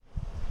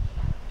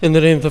In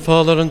the name of the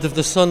Father, and of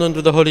the Son, and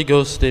of the Holy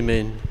Ghost,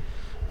 amen.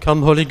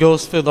 Come, Holy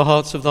Ghost, fill the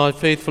hearts of thy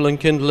faithful, and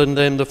kindle in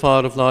them the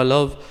fire of thy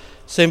love.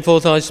 Send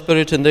forth thy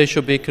Spirit, and they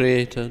shall be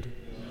created.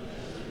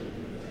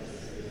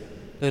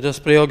 Let us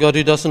pray, O God,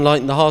 who does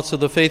enlighten the hearts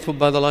of the faithful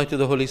by the light of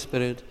the Holy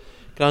Spirit.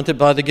 Granted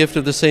by the gift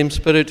of the same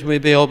Spirit, we may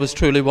be always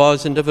truly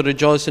wise, and ever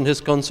rejoice in his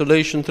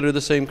consolation through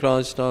the same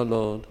Christ our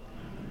Lord.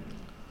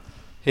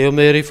 Hail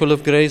Mary, full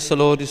of grace, the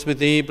Lord is with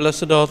thee.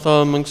 Blessed art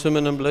thou amongst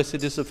women, and blessed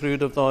is the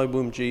fruit of thy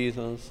womb,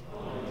 Jesus.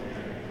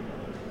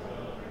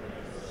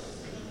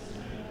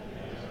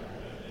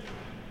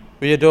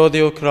 We adore thee,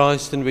 O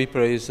Christ, and we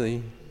praise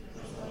thee.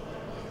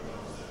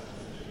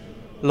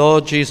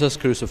 Lord Jesus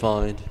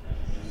crucified.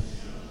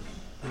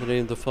 In the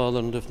name of the Father,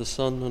 and of the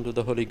Son, and of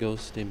the Holy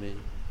Ghost, amen.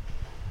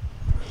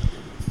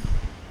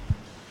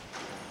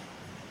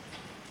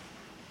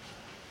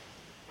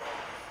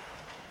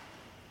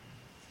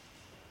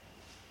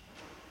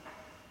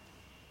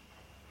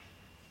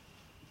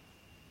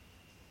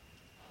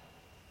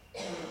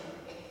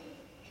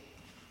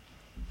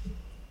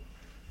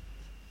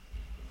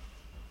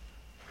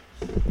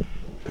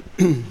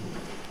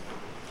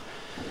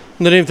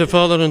 In the name of the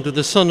Father, and of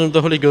the Son, and of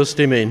the Holy Ghost,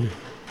 amen.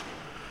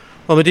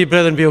 Well, my dear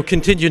brethren, we will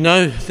continue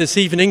now this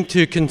evening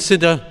to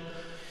consider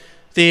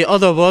the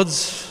other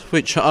words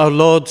which our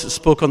Lord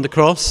spoke on the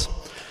cross.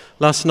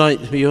 Last night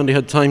we only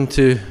had time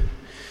to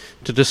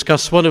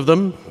discuss one of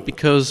them,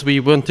 because we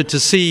wanted to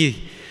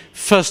see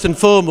first and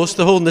foremost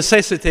the whole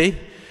necessity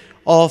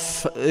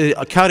of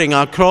carrying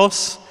our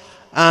cross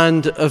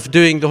and of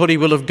doing the holy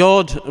will of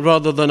God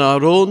rather than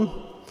our own,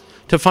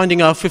 to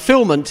finding our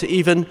fulfillment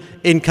even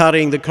in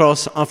carrying the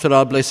cross after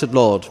our blessed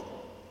Lord.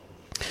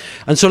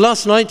 And so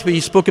last night we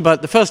spoke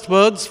about the first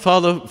words,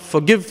 Father,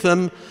 forgive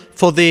them,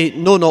 for they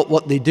know not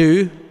what they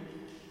do.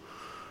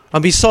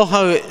 And we saw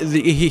how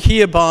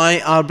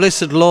hereby our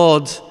blessed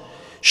Lord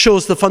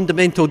shows the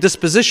fundamental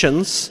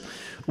dispositions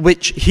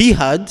which he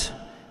had.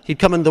 He'd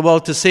come in the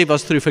world to save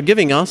us through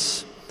forgiving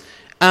us,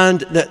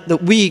 and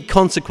that we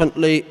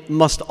consequently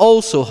must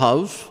also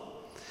have,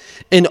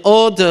 in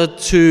order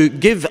to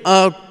give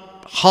our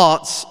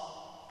hearts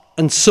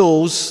and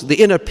souls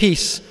the inner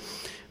peace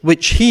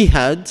which he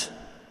had,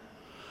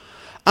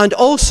 and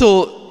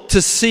also to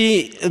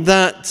see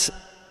that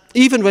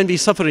even when we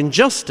suffer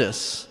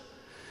injustice,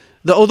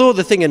 that although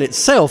the thing in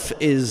itself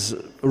is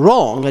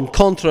wrong and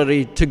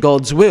contrary to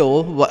God's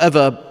will,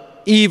 whatever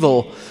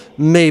evil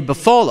may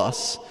befall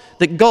us,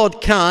 that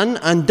God can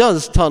and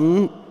does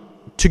turn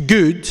to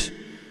good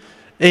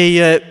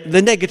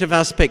the negative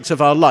aspects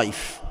of our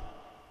life,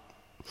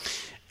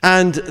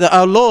 and that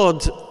our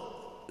Lord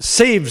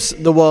saves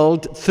the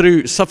world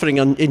through suffering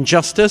and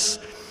injustice,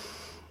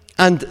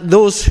 and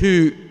those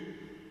who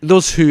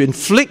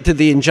inflicted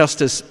the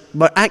injustice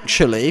were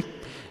actually,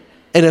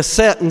 in a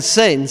certain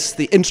sense,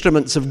 the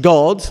instruments of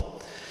God.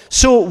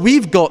 So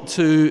we've got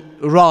to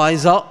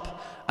rise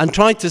up and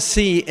try to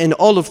see in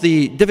all of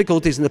the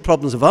difficulties and the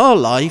problems of our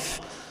life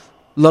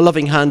the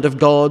loving hand of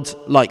God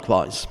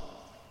likewise.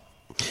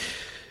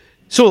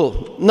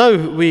 So now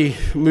we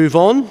move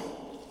on.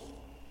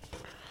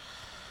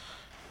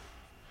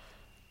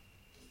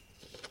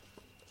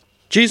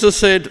 Jesus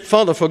said,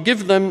 Father,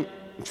 forgive them,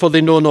 for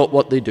they know not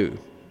what they do.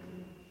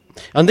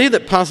 And they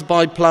that passed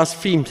by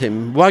blasphemed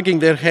him, wagging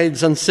their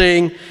heads and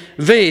saying,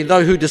 Ve,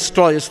 thou who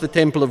destroyest the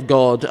temple of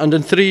God, and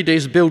in 3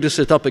 days buildest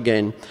it up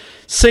again,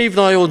 save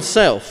thy own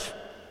self.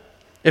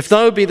 If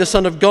thou be the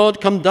Son of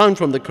God, come down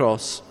from the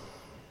cross.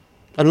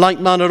 And like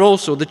manner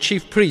also the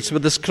chief priests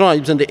with the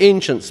scribes and the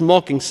ancients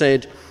mocking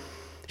said,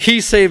 He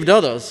saved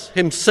others,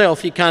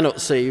 himself he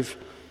cannot save.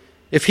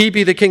 If he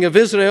be the King of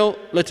Israel,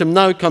 let him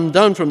now come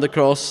down from the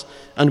cross,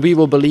 and we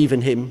will believe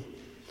in him.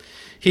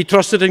 He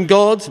trusted in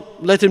God,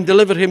 let him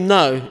deliver him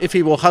now, if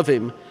he will have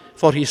him,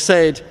 for he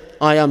said,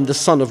 I am the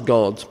Son of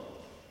God.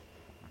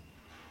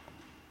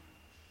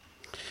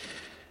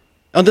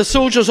 And the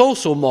soldiers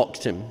also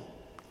mocked him,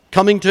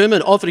 coming to him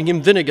and offering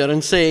him vinegar,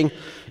 and saying,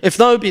 If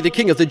thou be the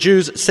King of the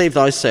Jews, save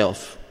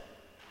thyself.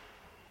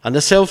 And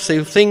the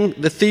selfsame thing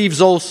the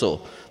thieves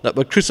also, that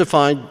were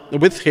crucified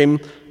with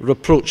him,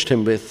 reproached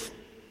him with.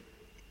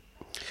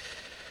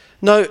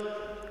 Now,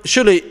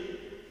 surely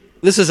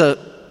this is a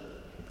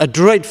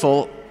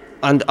dreadful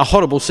and a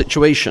horrible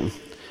situation.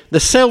 The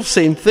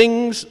selfsame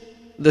things,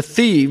 the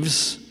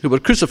thieves who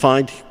were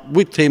crucified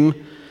with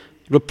him,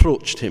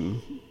 reproached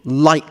him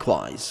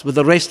likewise with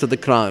the rest of the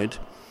crowd.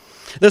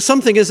 There's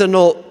something, is there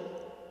not,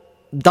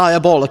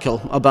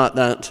 diabolical about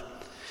that?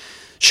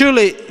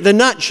 Surely the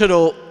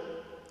natural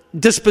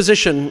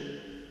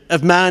disposition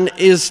of man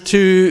is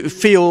to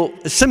feel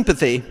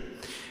sympathy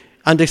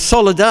and a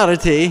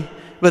solidarity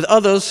with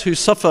others who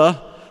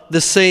suffer the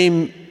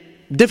same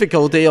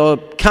difficulty or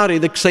carry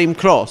the same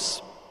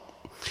cross.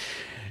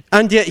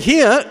 And yet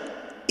here,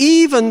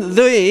 even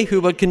they who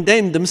were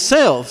condemned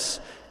themselves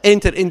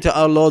enter into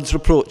our Lord's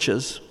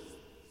reproaches.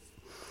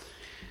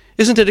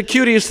 Isn't it a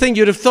curious thing?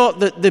 You'd have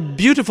thought that the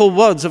beautiful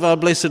words of our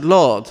blessed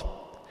Lord,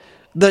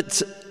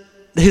 that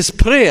his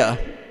prayer,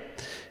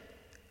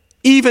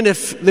 even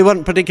if they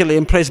weren't particularly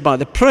impressed by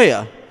the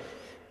prayer,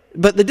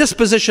 But the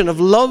disposition of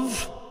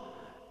love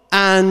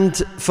and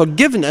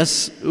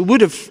forgiveness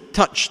would have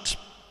touched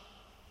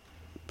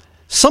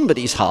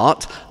somebody's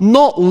heart,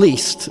 not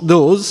least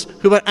those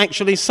who were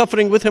actually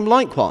suffering with him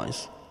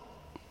likewise.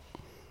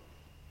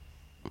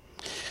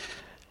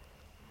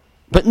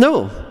 But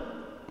no,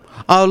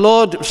 our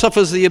Lord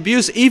suffers the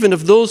abuse even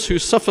of those who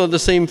suffer the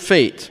same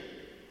fate.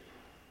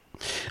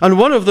 And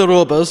one of the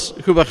robbers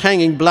who were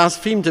hanging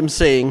blasphemed him,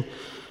 saying,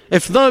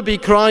 "If thou be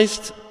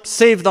Christ,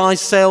 save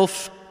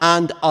thyself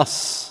and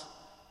us."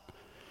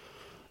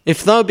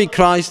 If thou be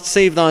Christ,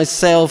 save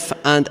thyself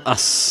and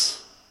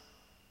us.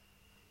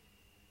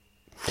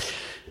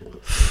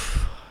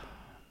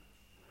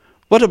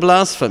 What a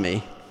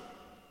blasphemy.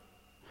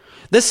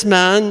 This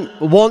man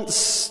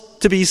wants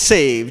to be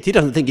saved. He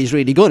doesn't think he's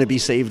really going to be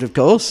saved, of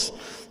course.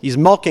 He's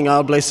mocking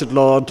our blessed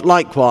Lord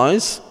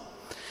likewise.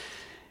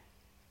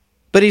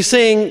 But he's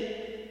saying,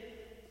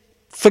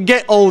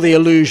 forget all the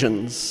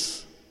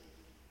illusions.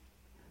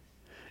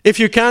 If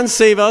you can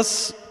save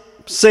us,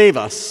 save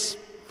us.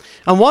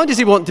 And why does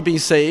he want to be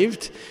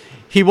saved?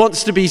 He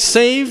wants to be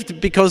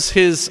saved because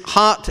his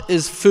heart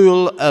is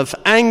full of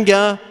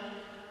anger,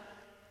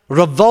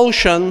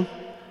 revulsion,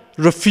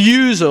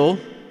 refusal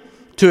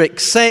to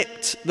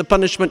accept the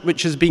punishment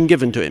which has been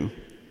given to him.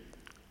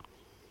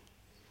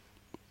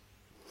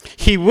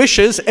 He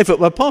wishes, if it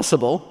were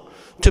possible,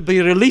 to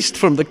be released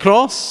from the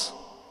cross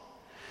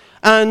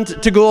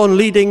and to go on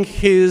leading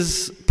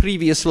his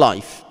previous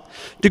life,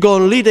 to go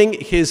on leading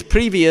his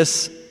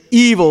previous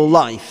evil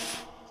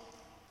life.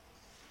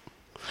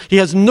 He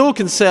has no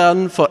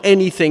concern for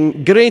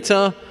anything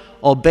greater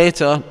or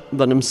better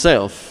than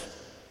himself.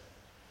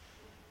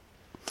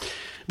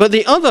 But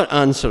the other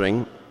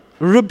answering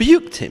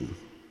rebuked him,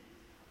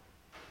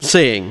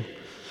 saying,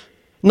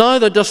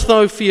 "Neither dost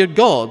thou fear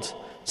God,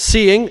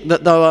 seeing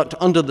that thou art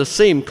under the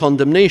same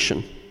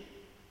condemnation.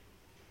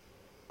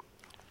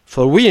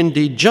 For we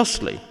indeed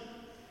justly,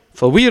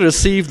 for we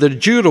receive the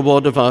due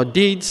reward of our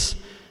deeds,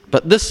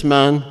 but this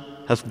man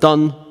hath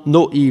done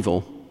no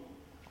evil."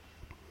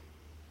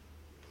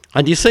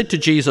 And he said to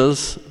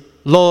Jesus,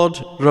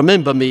 "Lord,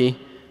 remember me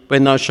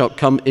when thou shalt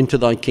come into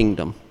thy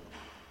kingdom."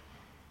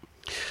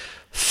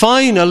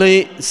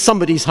 Finally,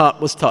 somebody's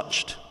heart was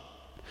touched.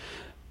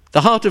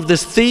 The heart of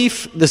this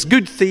thief, this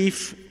good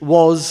thief,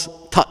 was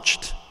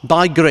touched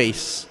by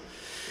grace.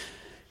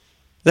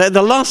 At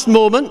the last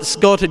moments,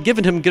 God had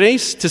given him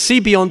grace to see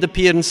beyond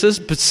appearances,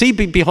 but see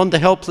beyond the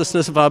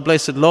helplessness of our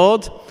blessed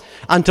Lord,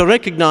 and to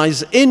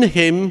recognize in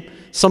him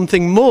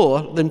something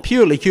more than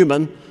purely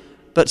human,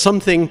 but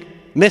something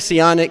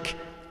messianic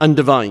and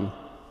divine.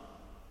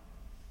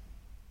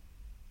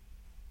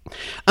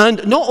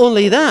 And not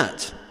only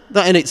that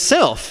in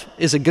itself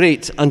is a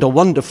great and a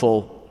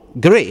wonderful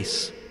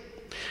grace,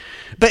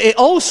 but it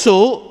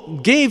also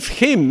gave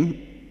him,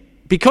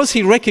 because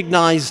he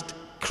recognized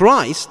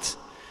Christ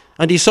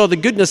and he saw the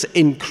goodness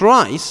in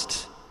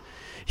Christ,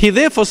 he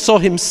therefore saw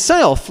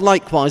himself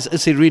likewise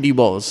as he really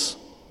was.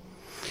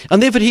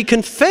 And therefore he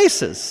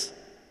confesses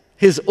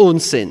his own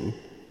sin.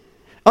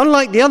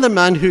 Unlike the other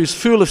man who's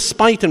full of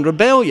spite and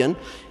rebellion,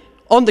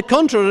 on the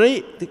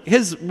contrary,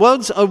 his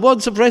words are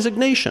words of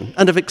resignation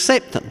and of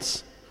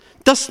acceptance.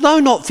 Dost thou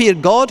not fear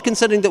God,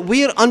 considering that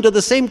we are under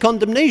the same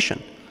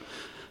condemnation?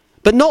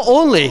 But not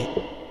only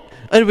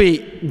are we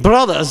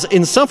brothers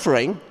in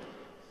suffering,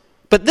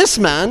 but this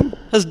man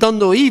has done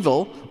no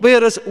evil,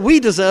 whereas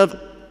we deserve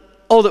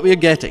all that we are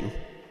getting.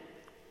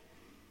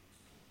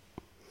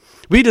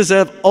 We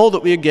deserve all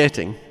that we are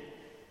getting.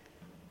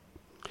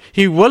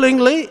 He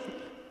willingly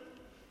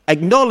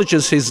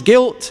acknowledges his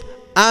guilt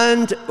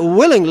and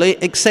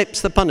willingly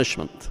accepts the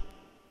punishment.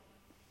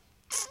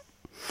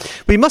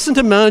 We mustn't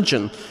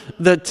imagine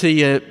that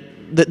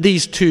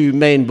these two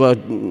men were,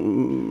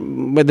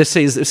 when it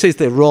says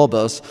they're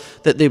robbers,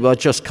 that they were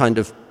just kind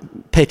of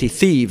petty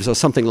thieves or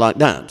something like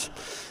that.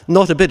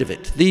 Not a bit of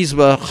it. These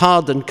were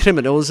hardened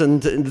criminals,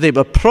 and they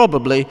were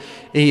probably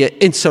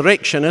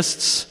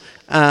insurrectionists,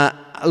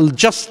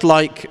 just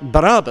like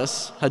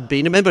Barabbas had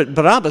been. Remember,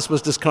 Barabbas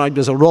was described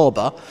as a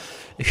robber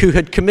who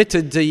had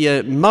committed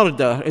the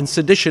murder and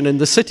sedition in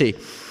the city.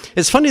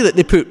 It's funny that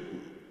they put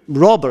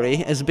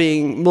robbery as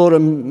being more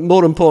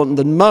important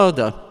than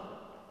murder.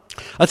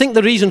 I think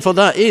the reason for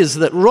that is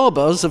that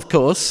robbers, of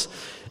course,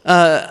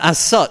 as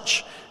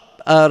such,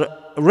 are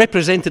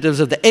representatives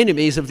of the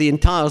enemies of the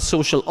entire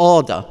social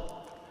order.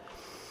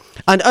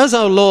 And as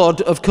our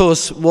Lord, of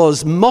course,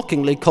 was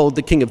mockingly called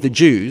the King of the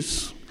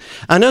Jews,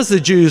 and as the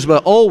Jews were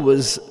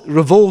always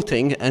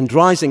revolting and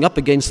rising up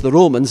against the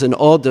Romans in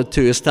order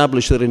to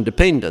establish their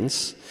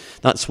independence,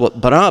 that's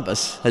what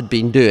Barabbas had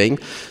been doing,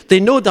 they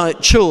no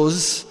doubt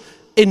chose,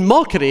 in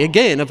mockery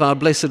again of our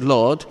blessed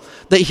Lord,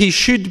 that he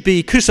should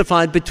be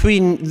crucified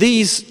between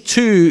these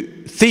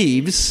two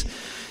thieves,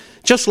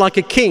 just like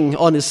a king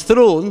on his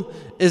throne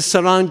is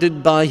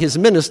surrounded by his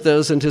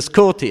ministers and his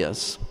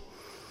courtiers.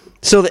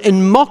 So that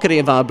in mockery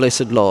of our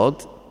blessed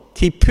Lord,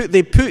 they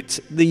put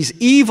these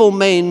evil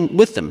men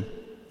with them.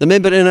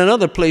 Remember, in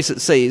another place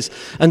it says,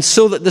 and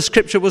so that the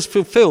scripture was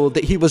fulfilled,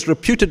 that he was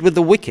reputed with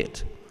the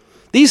wicked.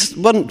 These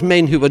weren't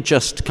men who were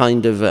just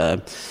kind of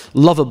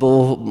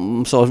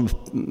lovable, sort of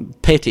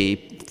petty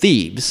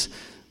thieves.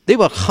 They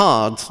were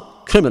hard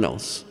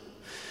criminals.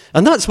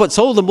 And that's what's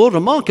all the more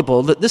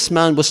remarkable, that this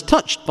man was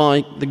touched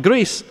by the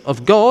grace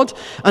of God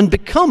and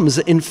becomes,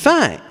 in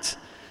fact,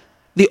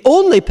 the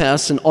only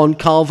person on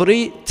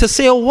Calvary to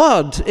say a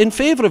word in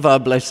favor of our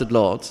blessed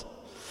Lord.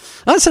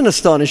 That's an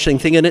astonishing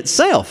thing in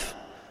itself,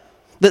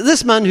 that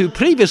this man who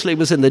previously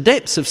was in the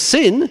depths of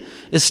sin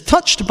is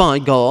touched by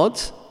God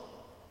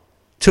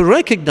to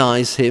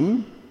recognize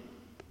him,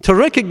 to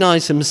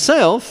recognize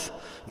himself,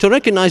 to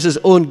recognize his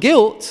own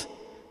guilt,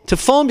 to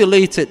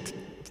formulate it.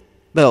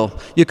 Well,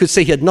 you could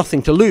say he had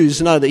nothing to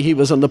lose now that he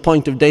was on the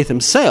point of death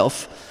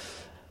himself.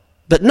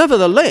 But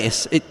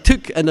nevertheless, it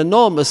took an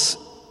enormous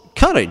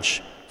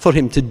courage for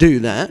him to do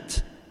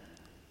that.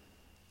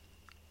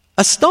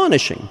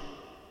 Astonishing.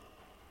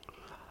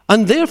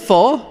 And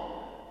therefore,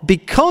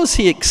 because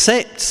he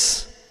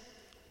accepts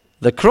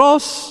the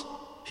cross,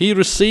 he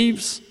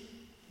receives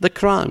the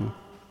crown.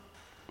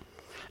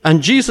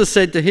 And Jesus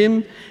said to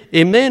him,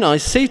 Amen, I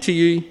say to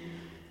you,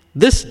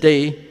 this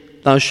day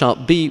thou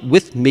shalt be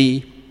with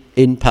me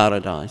in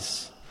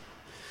paradise.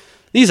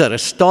 These are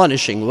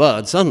astonishing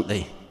words, aren't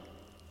they?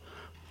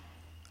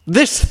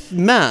 This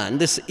man,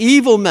 this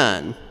evil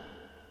man,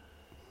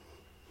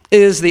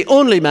 is the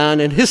only man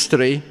in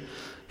history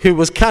who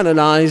was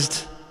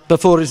canonized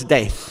before his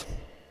death.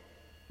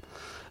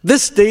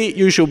 This day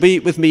you shall be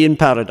with me in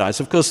paradise.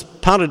 Of course,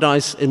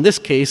 paradise in this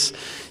case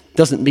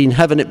doesn't mean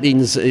heaven, it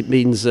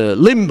means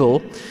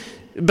limbo.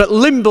 But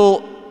limbo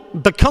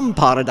become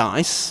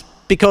paradise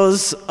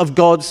because of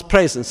God's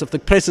presence, of the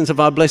presence of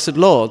our blessed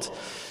Lord.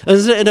 And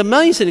it's an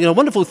amazing and a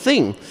wonderful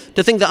thing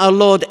to think that our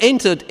Lord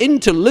entered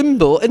into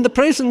limbo in the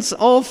presence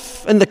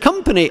of, in the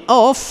company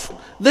of,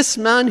 this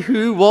man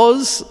who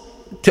was,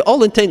 to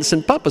all intents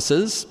and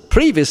purposes,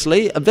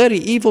 previously a very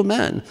evil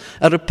man,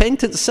 a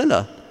repentant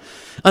sinner,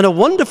 and a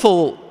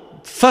wonderful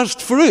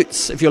first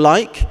fruits, if you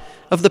like,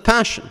 of the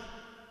Passion.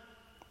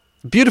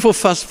 Beautiful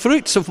first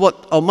fruits of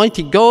what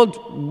Almighty God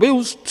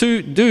wills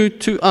to do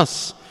to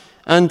us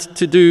and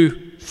to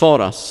do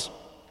for us.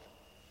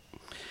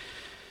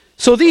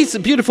 So these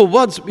beautiful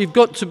words we've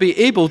got to be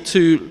able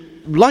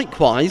to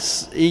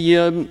likewise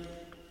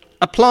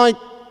apply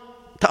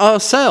to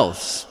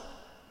ourselves.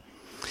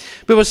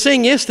 We were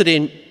saying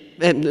yesterday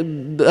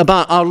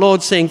about our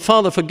Lord saying,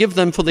 Father, forgive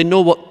them, for they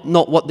know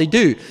not what they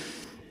do.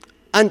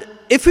 And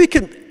if we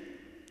can,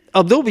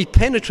 although we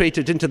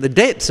penetrated into the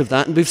depths of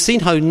that, and we've seen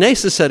how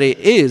necessary it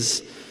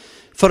is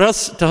for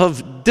us to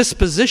have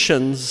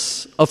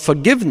dispositions of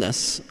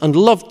forgiveness and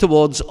love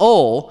towards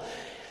all,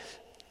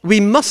 we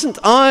mustn't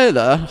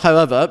either,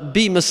 however,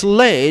 be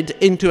misled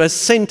into a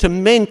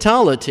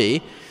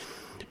sentimentality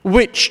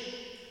which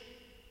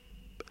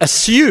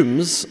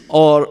assumes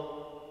or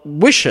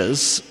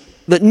wishes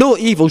that no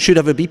evil should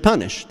ever be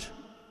punished.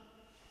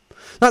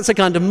 That's a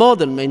kind of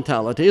modern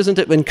mentality, isn't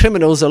it? When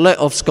criminals are let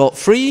off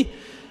scot-free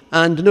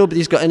and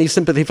nobody's got any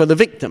sympathy for the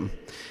victim.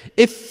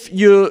 If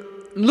you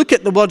look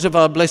at the words of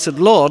our blessed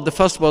Lord, the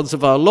first words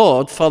of our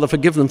Lord, Father,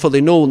 forgive them, for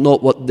they know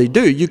not what they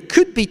do, you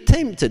could be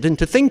tempted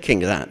into thinking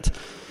that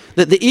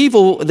the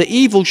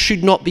evil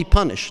should not be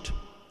punished.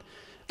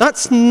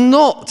 That's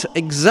not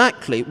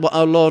exactly what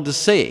our Lord is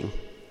saying.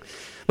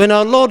 When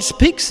our Lord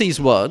speaks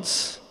these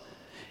words,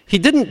 he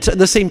didn't at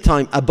the same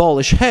time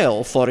abolish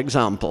hell, for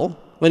example.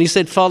 When he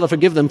said, Father,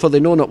 forgive them, for they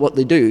know not what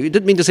they do, he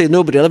didn't mean to say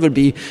nobody will ever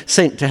be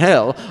sent to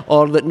hell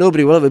or that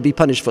nobody will ever be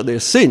punished for their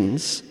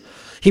sins.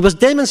 He was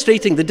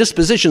demonstrating the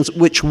dispositions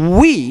which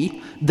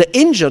we, the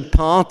injured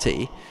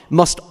party,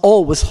 must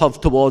always have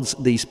towards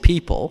these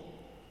people,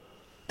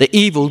 the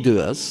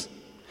evildoers.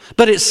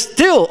 But it's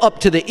still up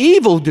to the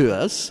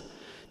evildoers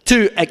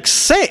to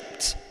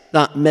accept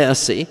that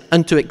mercy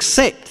and to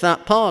accept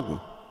that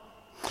pardon.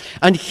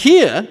 And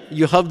here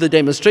you have the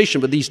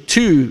demonstration with these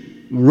two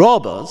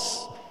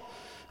robbers,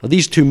 or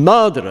these two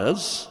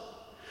murderers,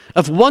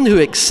 of one who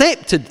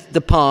accepted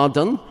the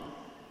pardon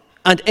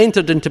and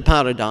entered into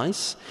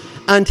paradise,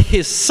 and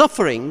his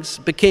sufferings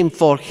became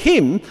for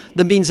him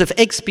the means of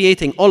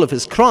expiating all of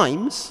his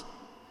crimes,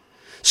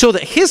 so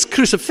that his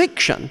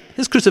crucifixion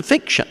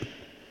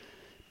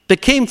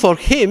became for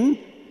him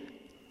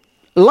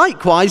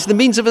likewise the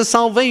means of his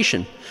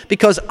salvation.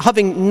 Because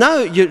having now,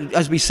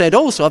 as we said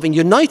also, having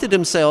united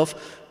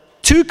himself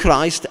to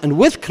Christ and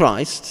with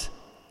Christ,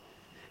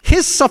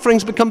 his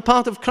sufferings become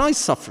part of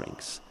Christ's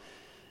sufferings.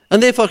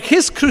 And therefore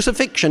his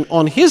crucifixion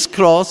on his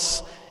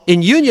cross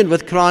in union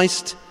with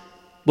Christ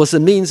was the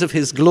means of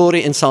his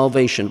glory and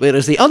salvation.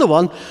 Whereas the other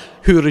one,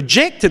 who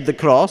rejected the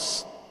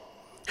cross,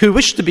 who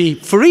wished to be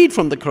freed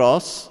from the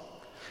cross,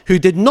 who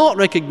did not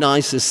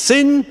recognize his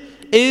sin,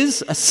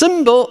 is a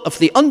symbol of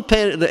the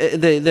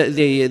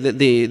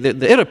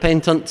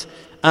irrepentant,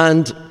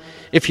 and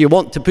if you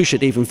want to push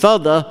it even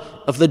further,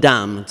 of the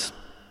damned.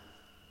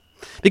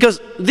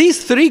 Because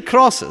these three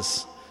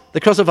crosses,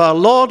 the cross of our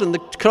Lord and the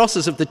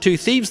crosses of the two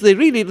thieves, they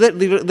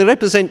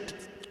represent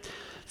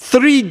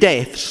three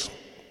deaths.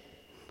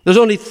 There's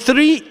only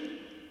three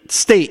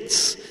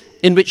states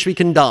in which we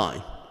can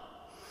die.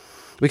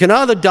 We can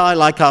either die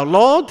like our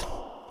Lord,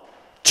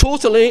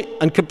 totally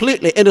and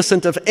completely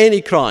innocent of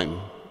any crime.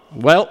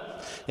 Well,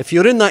 if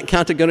you're in that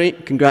category,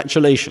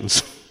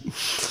 congratulations.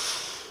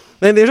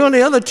 Then there's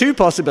only other two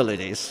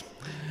possibilities.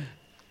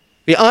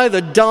 We either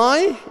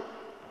die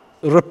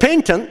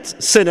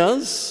repentant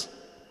sinners,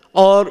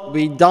 or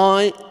we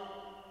die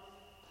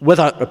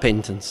without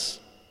repentance.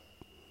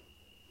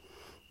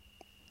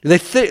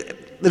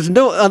 There's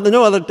no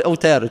other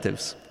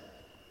alternatives.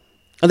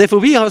 And therefore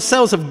we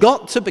ourselves have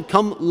got to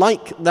become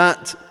like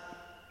that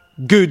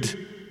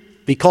good,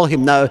 we call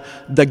him now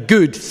the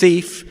good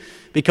thief,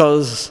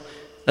 because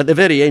at the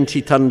very end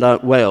he turned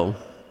out well.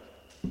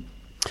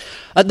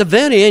 At the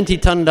very end he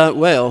turned out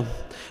well.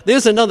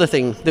 There's another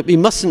thing that we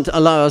mustn't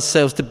allow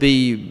ourselves to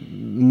be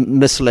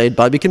misled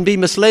by. We can be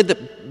misled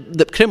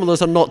that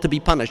criminals are not to be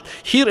punished.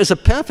 Here is a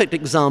perfect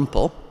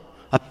example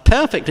of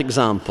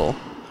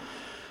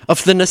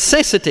the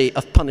necessity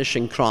of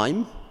punishing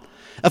crime,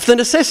 of the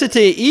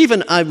necessity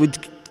even, I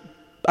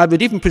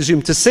would even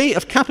presume to say,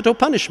 of capital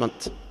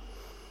punishment.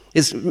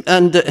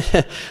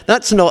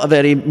 That's not a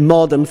very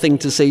modern thing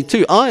to say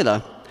too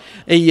either.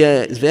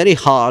 It's very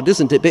hard,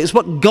 isn't it? But it's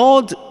what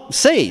God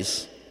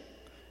says.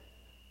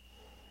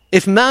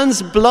 If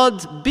man's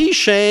blood be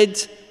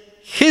shed,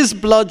 his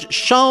blood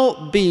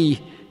shall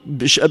be,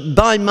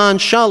 by man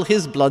shall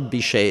his blood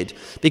be shed,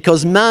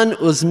 because man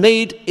was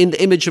made in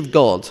the image of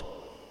God.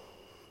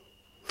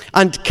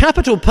 And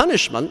capital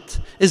punishment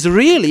is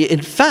really,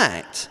 in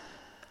fact,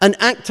 an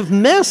act of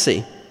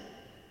mercy.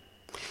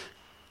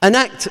 An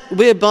act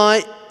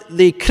whereby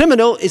the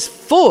criminal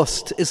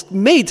is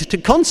made to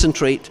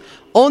concentrate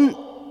on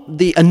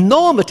the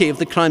enormity of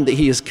the crime that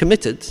he has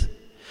committed,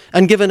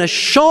 and given a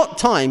short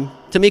time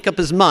to make up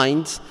his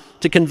mind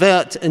to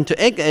convert and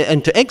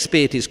to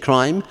expiate his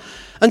crime.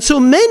 And so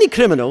many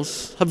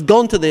criminals have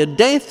gone to their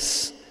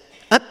deaths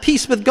at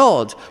peace with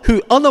God,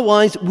 who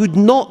otherwise would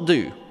not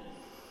do.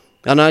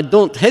 And I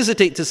don't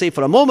hesitate to say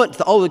for a moment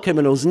that all the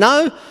criminals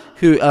now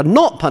who are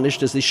not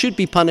punished as they should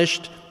be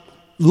punished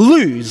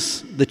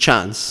lose the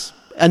chance,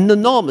 an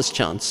enormous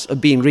chance,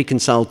 of being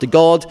reconciled to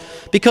God,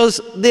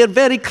 because their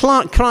very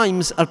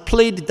crimes are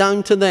played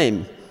down to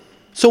them.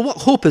 So what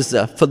hope is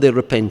there for their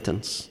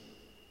repentance?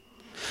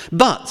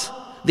 But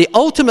the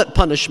ultimate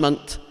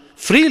punishment,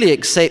 freely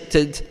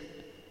accepted,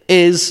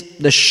 is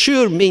the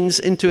sure means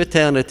into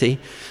eternity,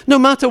 no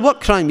matter what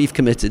crime we've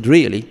committed,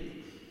 really.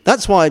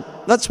 That's why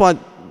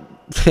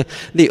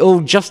the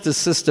old justice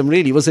system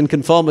really was in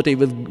conformity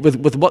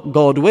with what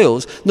God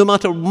wills, no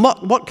matter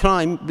what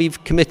crime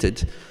we've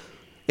committed.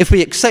 If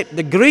we accept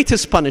the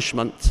greatest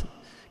punishment,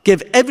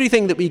 give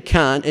everything that we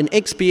can in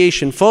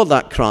expiation for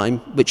that crime,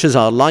 which is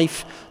our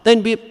life,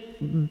 then we're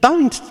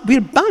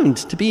bound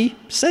to be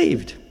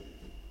saved.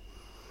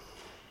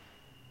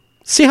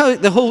 See how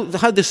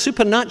the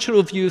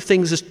supernatural view of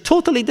things is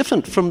totally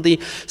different from the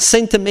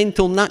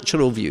sentimental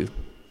natural view.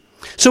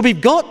 So we've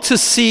got to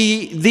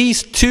see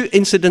these two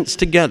incidents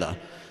together,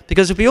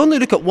 because if we only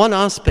look at one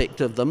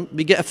aspect of them,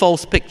 we get a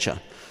false picture.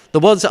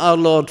 The words that our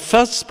Lord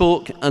first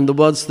spoke and the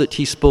words that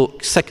he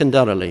spoke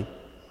secondarily.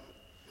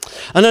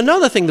 And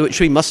another thing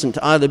which we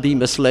mustn't either be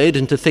misled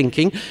into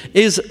thinking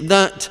is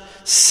that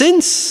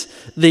since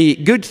the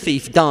good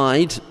thief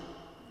died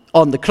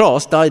on the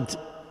cross, died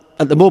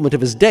at the moment of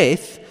his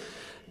death,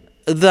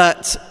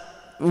 that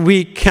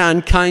we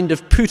can kind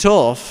of put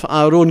off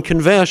our own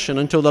conversion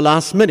until the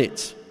last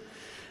minute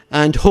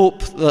and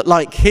hope that,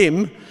 like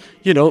him,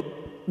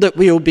 that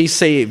we'll be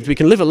saved. We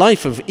can live a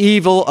life of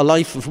evil, a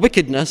life of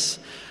wickedness,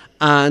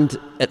 and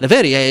at the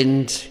very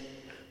end,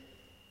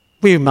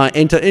 we might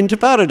enter into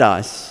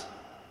paradise.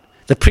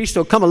 The priest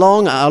will come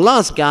along at our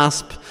last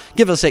gasp,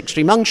 give us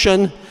extreme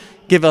unction,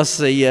 give us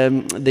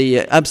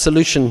the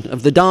absolution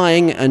of the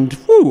dying, and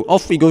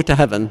off we go to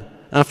heaven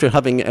after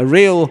having a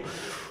real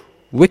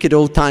wicked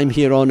old time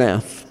here on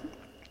earth.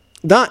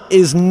 That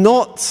is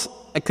not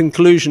a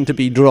conclusion to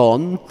be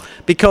drawn,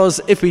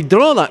 because if we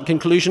draw that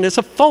conclusion, it's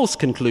a false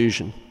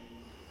conclusion.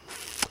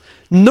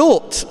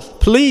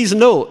 Please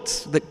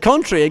note that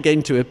contrary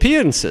again to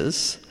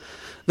appearances,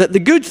 that the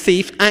good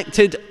thief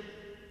acted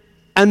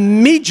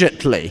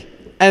immediately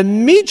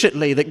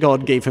that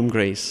God gave him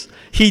grace.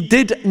 He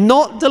did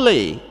not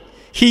delay.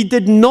 He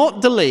did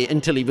not delay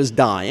until he was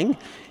dying.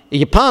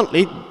 He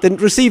apparently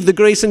didn't receive the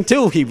grace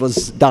until he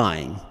was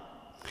dying.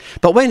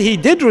 But when he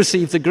did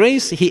receive the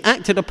grace, he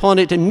acted upon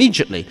it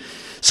immediately.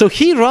 So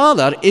he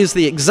rather is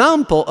the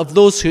example of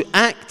those who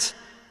act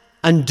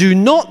and do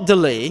not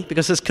delay,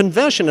 because his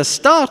conversion is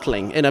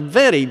startling in a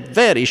very,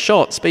 very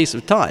short space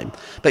of time,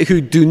 but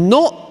who do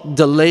not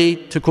delay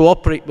to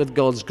cooperate with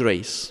God's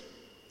grace.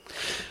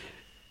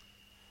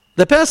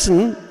 The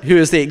person who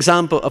is the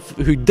example of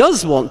who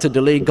does want to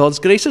delay God's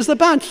grace is the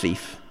bad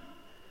thief.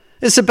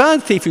 It's the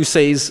bad thief who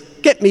says,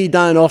 get me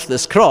down off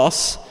this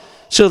cross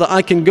so that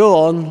I can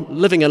go on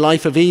living a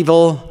life of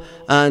evil,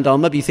 and I'll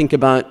maybe think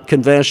about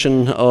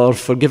conversion or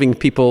forgiving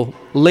people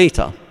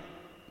later.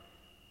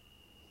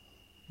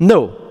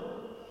 No,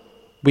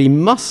 we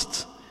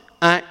must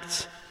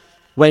act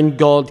when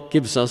God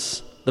gives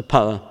us the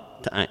power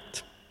to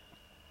act.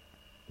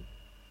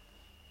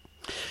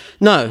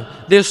 Now,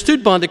 there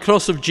stood by the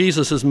cross of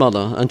Jesus his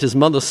mother and his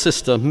mother's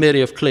sister,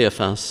 Mary of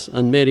Cleophas,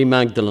 and Mary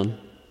Magdalene.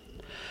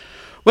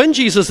 When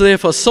Jesus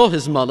therefore saw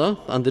his mother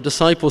and the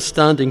disciple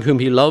standing whom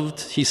he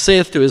loved, he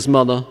saith to his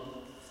mother,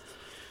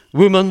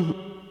 Woman,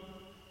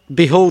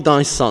 behold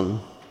thy son.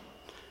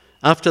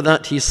 After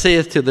that he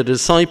saith to the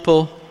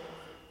disciple,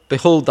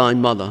 Behold thy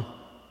mother.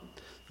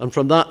 And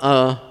from that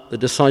hour the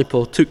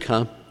disciple took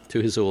her to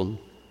his own.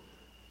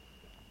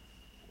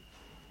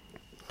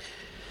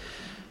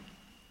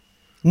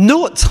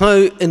 Note how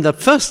in the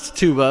first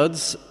two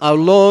words our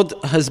Lord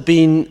has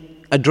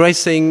been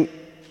addressing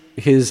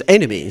his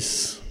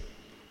enemies.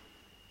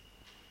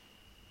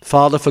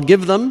 Father,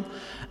 forgive them,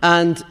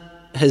 and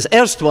his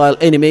erstwhile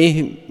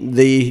enemy,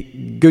 the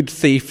good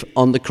thief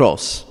on the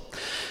cross.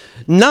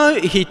 Now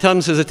he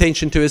turns his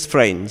attention to his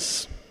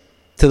friends,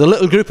 to the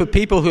little group of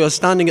people who are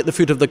standing at the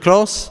foot of the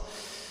cross,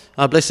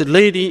 Our Blessed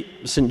Lady,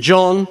 St.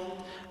 John,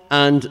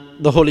 and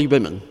the holy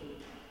women.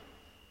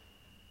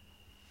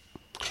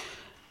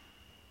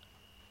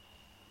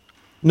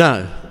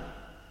 Now,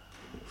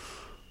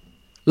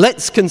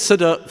 let's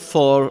consider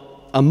for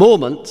a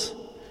moment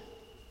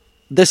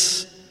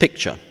this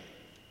picture.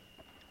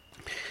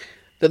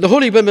 That the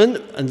holy women,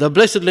 and the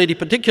Blessed Lady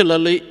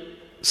particularly,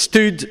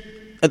 stood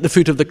at the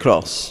foot of the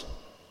cross.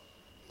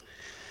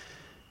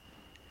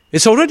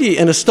 It's already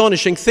an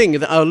astonishing thing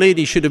that Our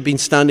Lady should have been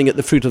standing at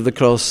the foot of the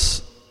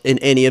cross in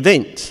any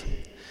event,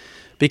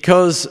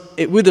 because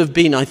it would have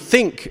been, I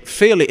think,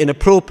 fairly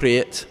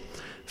inappropriate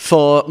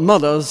for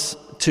mothers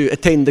to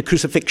attend the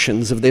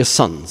crucifixions of their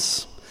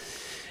sons.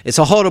 It's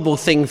a horrible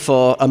thing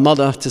for a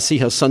mother to see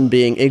her son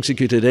being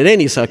executed in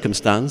any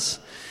circumstance,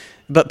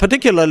 but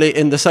particularly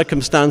in the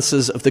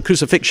circumstances of the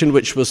crucifixion,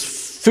 which was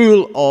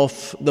full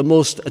of the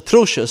most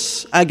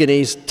atrocious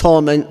agonies,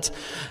 torment,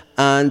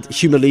 and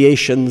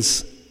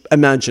humiliations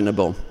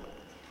imaginable.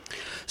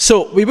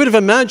 So we would have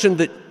imagined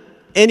that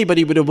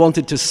anybody would have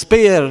wanted to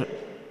spare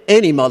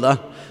any mother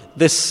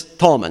this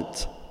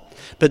torment.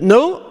 But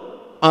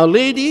no, Our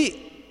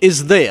Lady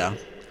is there,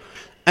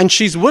 and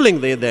she's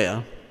willingly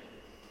there.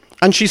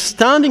 And she's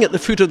standing at the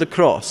foot of the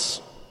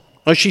cross.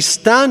 Or she's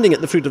standing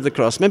at the foot of the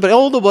cross. Remember,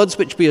 all the words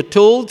which we are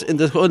told in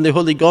the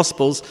Holy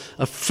Gospels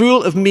are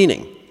full of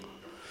meaning.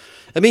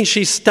 It means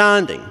she's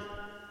standing.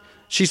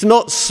 She's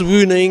not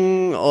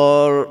swooning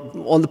or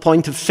on the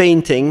point of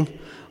fainting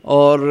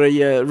or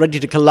ready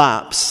to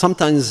collapse.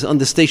 Sometimes on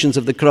the Stations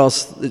of the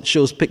Cross it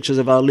shows pictures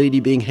of Our Lady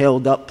being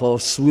held up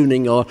or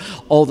swooning or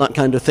all that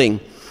kind of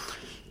thing.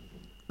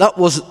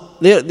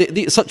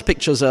 Such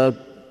pictures are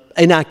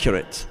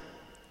inaccurate.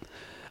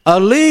 Our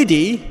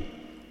Lady,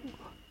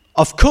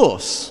 of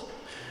course,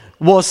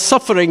 was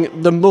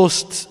suffering the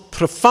most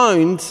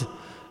profound,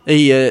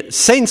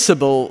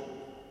 sensible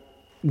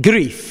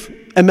grief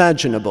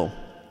imaginable.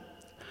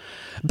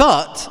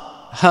 But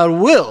her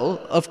will,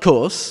 of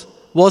course,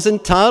 was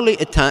entirely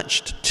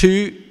attached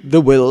to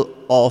the will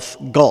of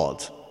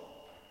God.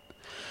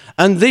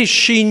 And this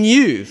she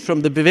knew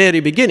from the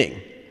very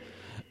beginning,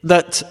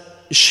 that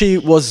she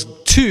was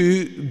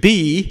to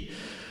be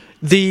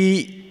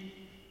the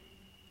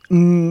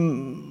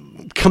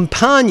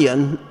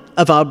companion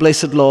of our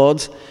Blessed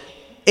Lord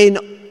in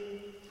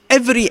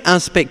every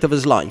aspect of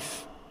his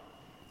life.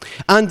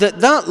 And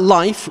that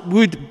life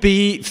would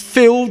be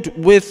filled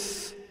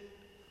with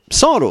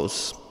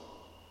sorrows,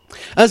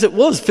 as it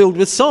was filled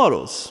with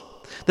sorrows.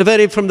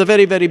 From the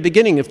very, very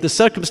beginning of the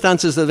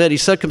very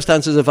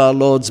circumstances of our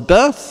Lord's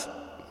birth,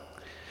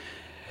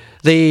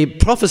 the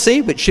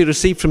prophecy which she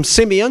received from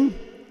Simeon,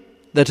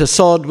 that a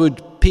sword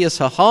would pierce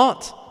her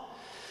heart.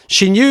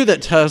 She knew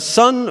that her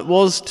son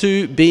was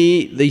to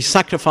be the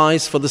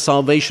sacrifice for the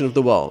salvation of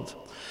the world.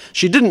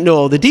 She didn't know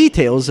all the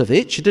details of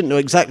it. She didn't know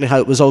exactly how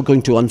it was all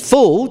going to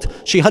unfold.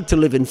 She had to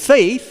live in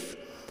faith.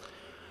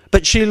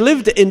 But she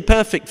lived in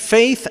perfect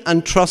faith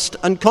and trust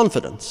and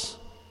confidence.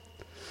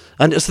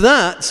 And it's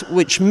that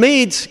which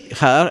made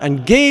her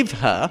and gave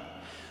her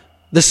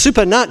the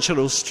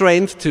supernatural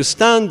strength to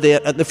stand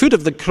there at the foot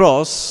of the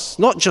cross,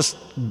 not just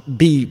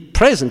be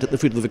present at the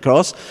foot of the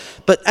cross,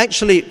 but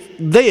actually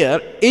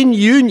there in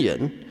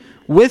union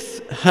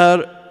with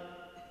her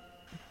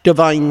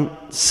divine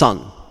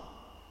Son.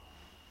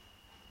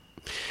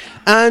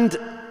 And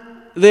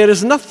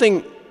there's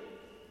nothing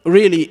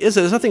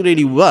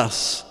really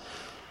worse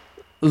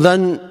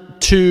than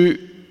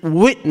to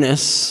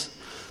witness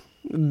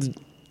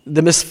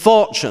the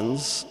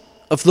misfortunes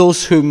of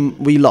those whom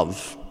we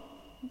love.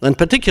 And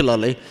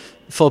particularly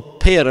for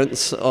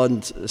parents,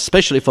 and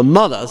especially for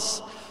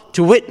mothers,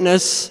 to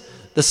witness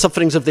the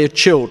sufferings of their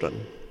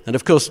children. And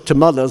of course, to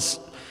mothers,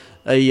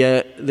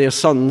 their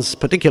sons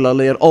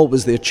particularly are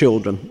always their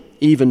children,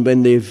 even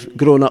when they've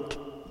grown up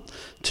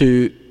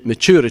to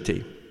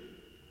maturity.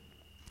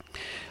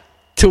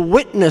 To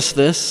witness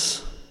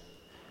this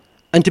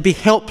and to be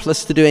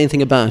helpless to do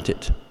anything about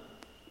it.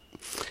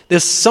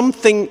 There's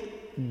something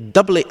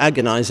doubly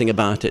agonizing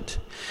about it.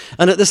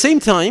 And at the same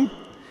time,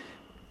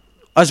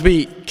 as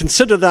we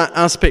consider that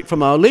aspect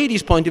from Our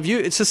Lady's point of view,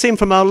 it's the same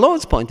from our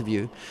Lord's point of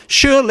view.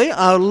 Surely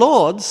our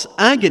Lord's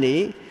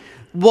agony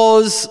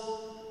was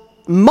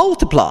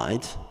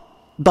multiplied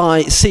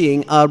by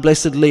seeing Our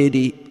Blessed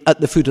Lady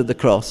at the foot of the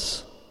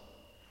cross.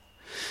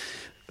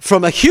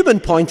 From a human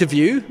point of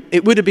view,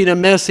 it would have been a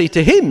mercy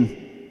to him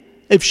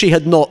if she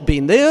had not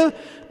been there,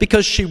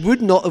 because she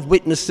would not have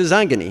witnessed his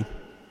agony.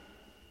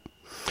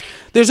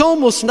 There's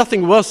almost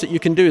nothing worse that you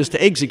can do is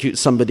to execute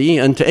somebody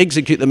and to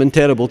execute them in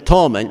terrible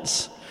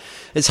torments.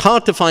 It's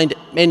hard to find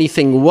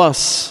anything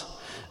worse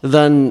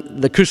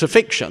than the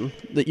crucifixion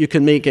that you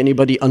can make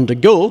anybody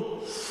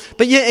undergo.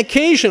 But yet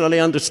occasionally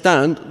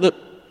understand that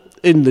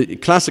in the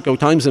classical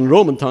times, in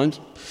Roman times,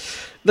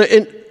 that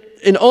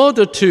in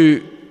order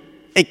to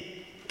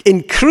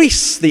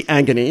increase the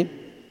agony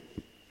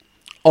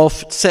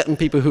of certain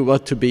people who were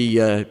to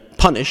be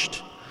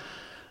punished,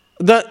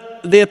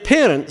 that their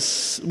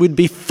parents would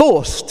be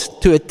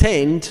forced to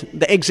attend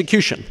the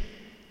execution,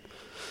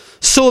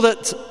 so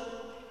that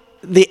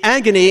the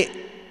agony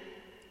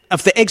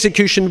of the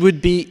execution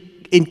would be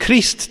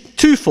increased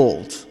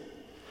twofold.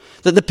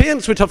 That the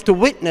parents would have to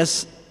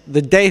witness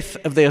the death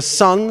of their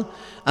son,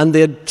 and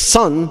their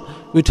son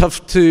would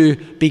have to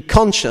be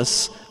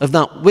conscious of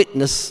that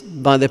witness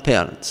by their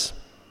parents.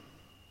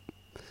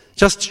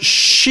 Just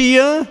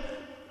sheer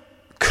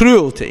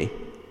cruelty.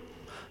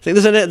 I think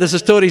there's a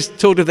story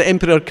told of the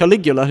Emperor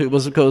Caligula, who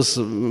was, of course,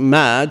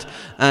 mad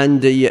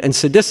and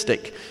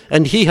sadistic,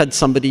 and he had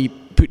somebody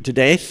put to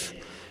death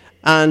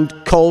and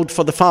called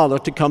for the father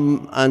to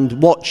come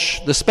and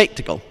watch the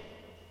spectacle.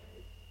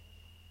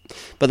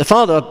 But the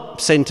father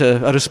sent a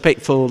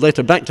respectful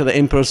letter back to the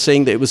emperor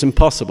saying that it was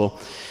impossible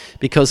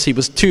because he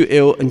was too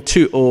ill and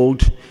too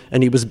old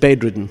and he was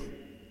bedridden.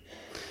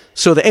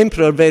 So the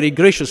emperor very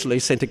graciously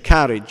sent a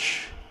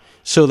carriage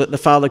so that the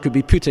father could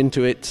be put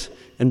into it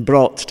and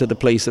brought to the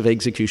place of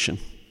execution.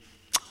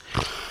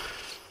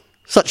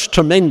 Such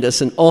tremendous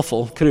and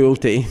awful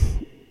cruelty,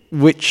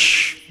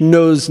 which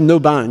knows no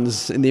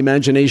bounds in the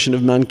imagination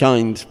of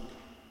mankind.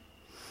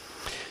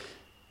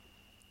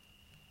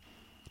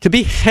 To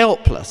be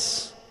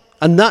helpless,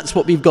 and that's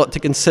what we've got to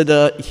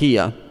consider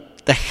here.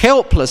 The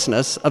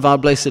helplessness of Our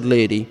Blessed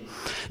Lady.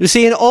 You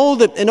see, in all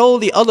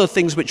the other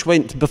things which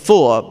went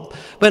before,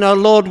 when our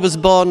Lord was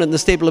born in the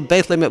stable of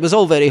Bethlehem, it was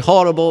all very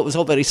horrible, it was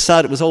all very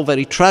sad, it was all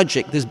very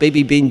tragic, this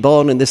baby being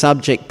born in this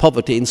abject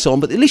poverty and so on.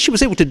 But at least she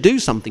was able to do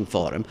something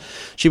for him.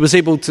 She was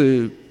able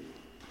to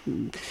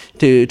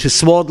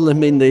swaddle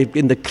him in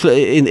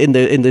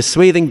the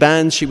swathing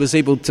bands. She was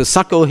able to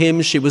suckle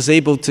him. She was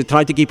able to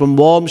try to keep him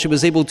warm. She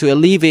was able to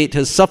alleviate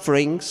his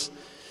sufferings.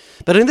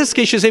 But in this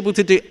case, she was able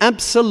to do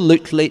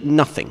absolutely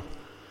nothing.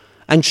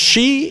 And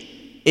he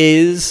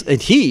is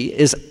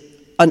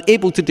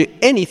unable to do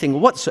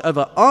anything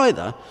whatsoever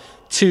either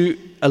to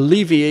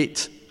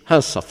alleviate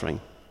her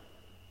suffering.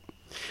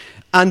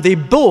 And they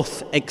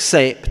both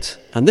accept,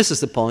 and this is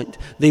the point,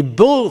 they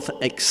both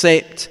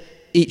accept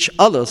each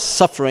other's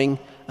suffering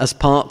as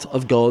part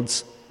of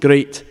God's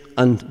great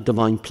and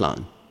divine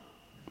plan.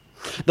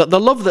 That the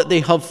love that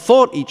they have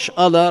for each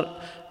other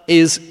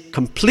is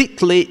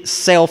completely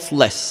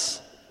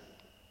selfless.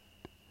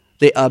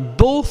 They are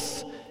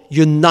both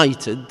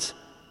united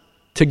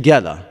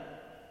together.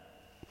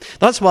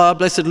 That's why Our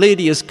Blessed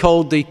Lady is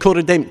called the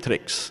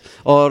Co-Redemptrix,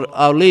 or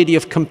Our Lady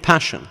of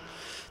Compassion.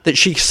 That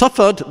she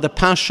suffered the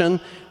passion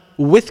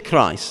with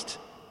Christ,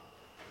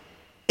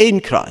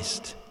 in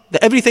Christ.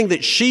 That everything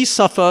that she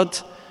suffered,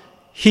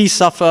 he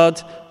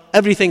suffered.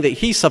 Everything that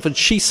he suffered,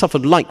 she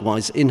suffered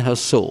likewise in her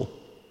soul.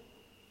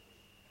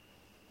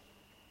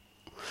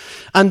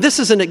 And this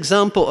is an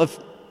example of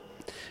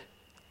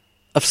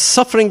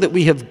suffering that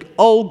we've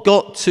all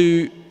got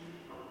to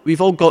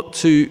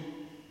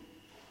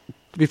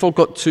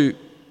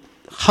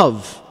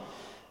have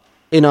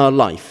in our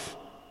life.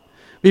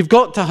 We've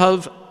got to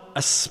have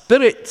a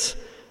spirit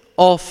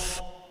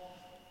of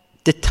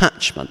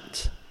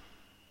detachment.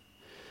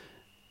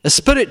 A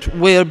spirit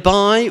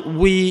whereby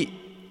we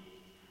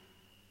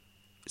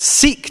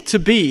seek to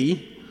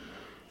be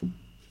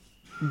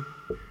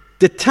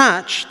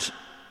detached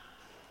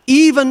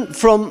even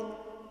from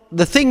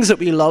the things that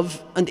we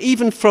love and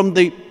even from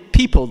the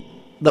people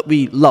that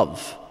we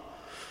love.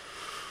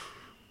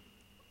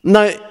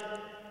 Now,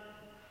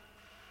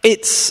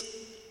 it's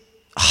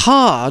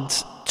hard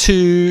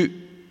to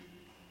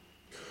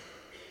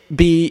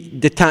be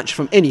detached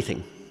from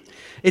anything.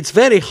 It's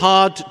very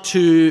hard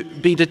to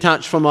be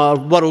detached from our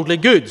worldly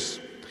goods.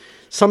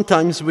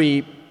 Sometimes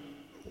we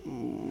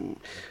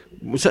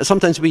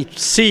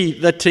see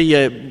that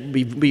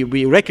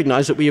we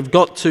recognize that we've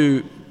got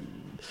to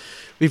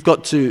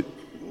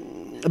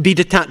be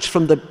detached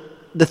from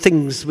the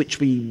things which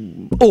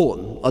we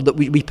own or that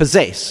we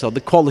possess or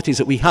the qualities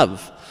that we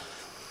have.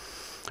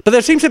 But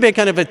there seems to be a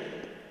kind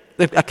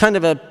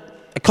of a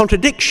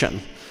contradiction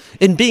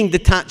in being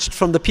detached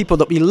from the people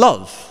that we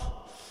love.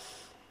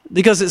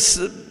 Because it's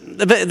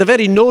the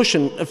very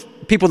notion of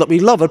people that we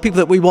love are people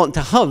that we want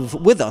to have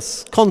with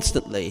us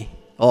constantly,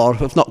 or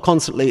if not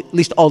constantly, at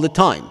least all the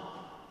time.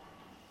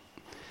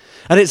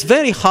 And it's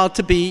very hard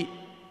to be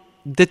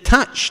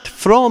detached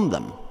from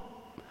them.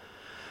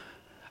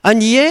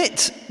 And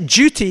yet,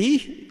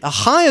 duty, a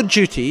higher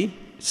duty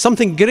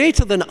something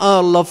greater than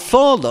our love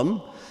for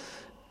them,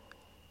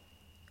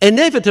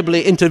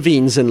 inevitably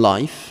intervenes in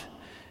life,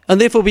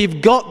 and therefore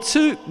we've got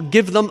to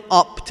give them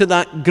up to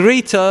that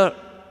greater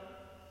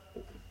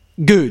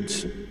good.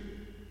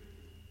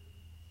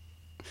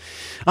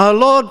 Our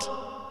Lord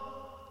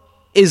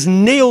is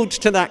nailed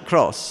to that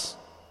cross.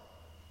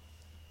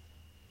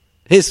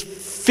 His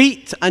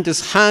feet and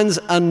his hands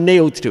are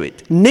nailed to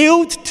it.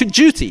 Nailed to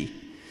duty.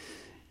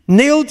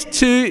 Nailed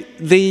to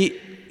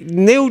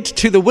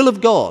the will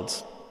of God.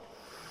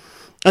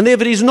 And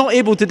therefore he's not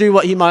able to do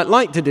what he might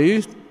like to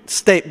do,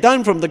 step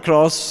down from the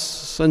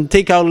cross and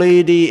take Our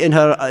Lady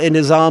in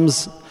his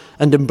arms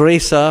and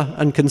embrace her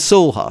and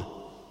console her.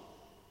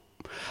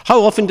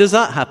 How often does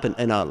that happen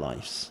in our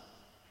lives?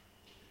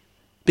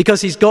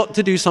 Because he's got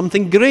to do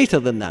something greater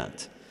than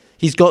that.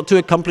 He's got to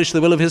accomplish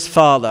the will of his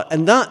Father.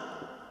 And that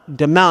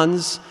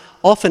demands,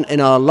 often in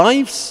our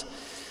lives,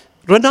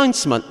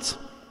 renouncement.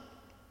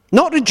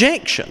 Not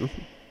rejection,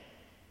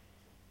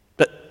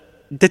 but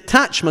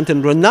detachment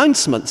and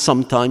renouncement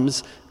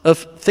sometimes of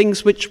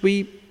things which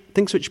we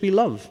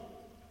love.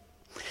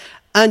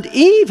 And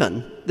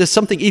even, there's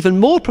something even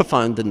more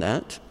profound than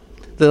that.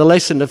 The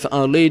lesson of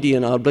Our Lady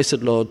and our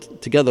Blessed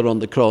Lord together on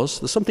the cross,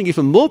 there's something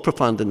even more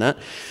profound than that,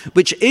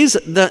 which is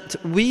that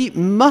we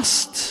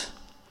must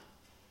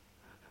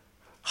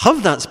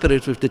have that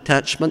spirit of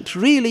detachment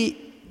really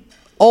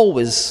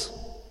always.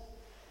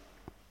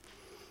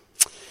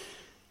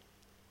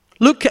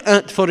 Look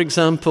at, for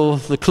example,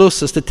 the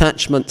closest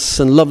attachments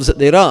and loves that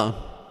there are.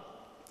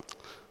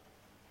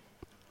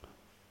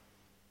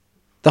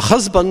 The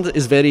husband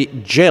is very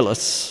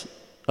jealous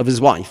of his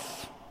wife.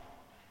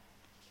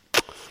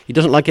 He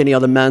doesn't like any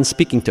other man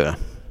speaking to her.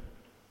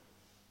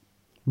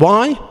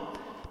 Why?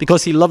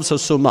 Because he loves her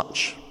so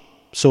much.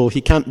 So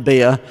he can't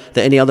bear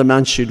that any other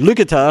man should look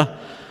at her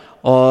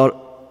or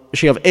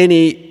she have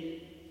any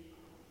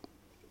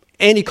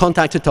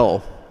contact at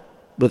all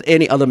with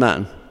any other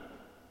man.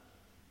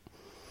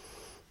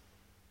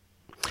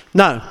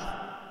 Now,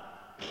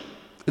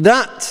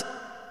 that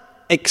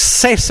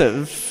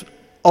excessive,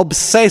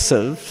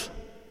 obsessive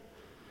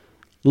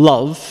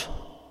love,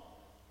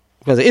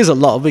 because it is a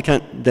love, we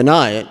can't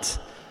deny it,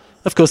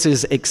 of course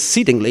is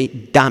exceedingly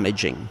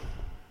damaging.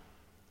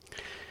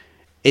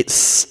 It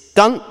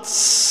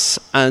stunts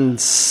and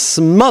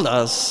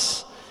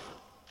smothers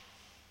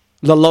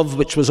the love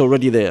which was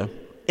already there.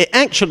 It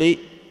actually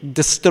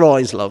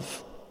destroys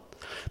love.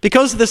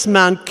 Because this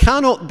man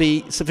cannot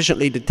be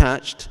sufficiently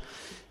detached,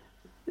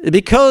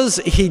 because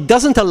he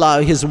doesn't allow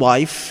his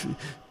wife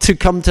to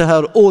come to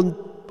her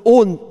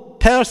own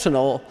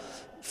personal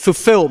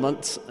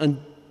fulfillment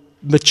and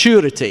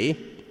maturity,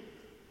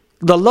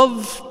 the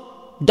love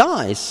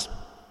dies.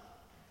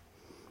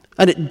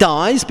 And it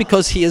dies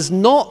because he is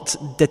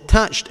not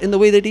detached in the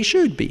way that he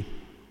should be.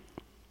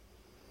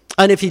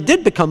 And if he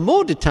did become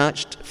more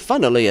detached,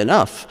 funnily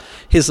enough,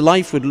 his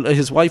wife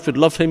would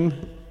love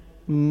him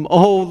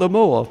all the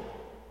more.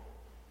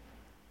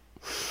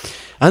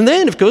 And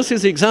then, of course,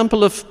 there's the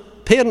example of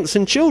parents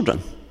and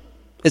children.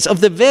 It's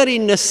of the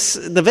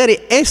very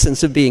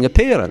essence of being a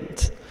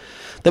parent,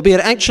 that we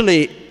are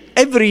actually,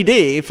 every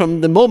day,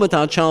 from the moment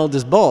our child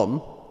is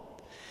born,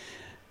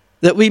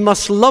 that we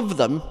must love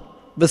them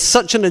with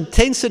such an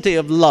intensity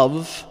of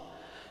love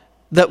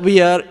that we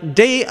are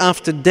day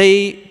after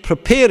day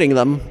preparing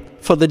them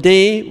for the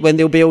day when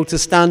they'll be able to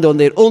stand on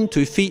their own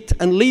 2 feet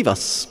and leave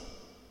us.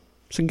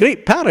 It's a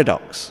great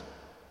paradox.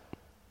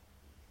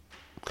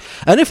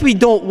 And if we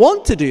don't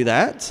want to do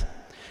that,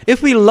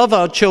 if we love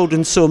our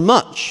children so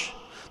much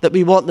that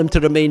we want them to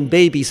remain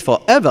babies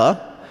forever,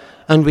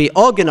 and we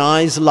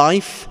organize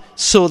life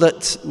so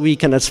that we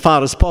can, as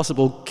far as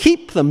possible,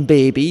 keep them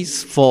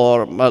babies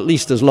for at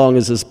least as long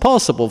as is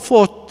possible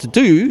to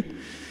do,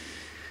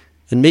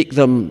 and make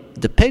them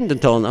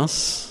dependent on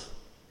us,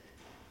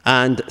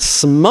 and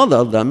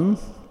smother them,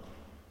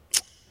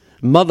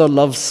 mother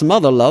love,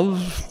 smother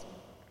love.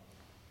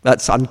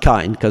 That's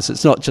unkind, because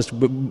it's not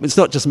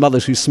just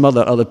mothers who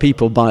smother other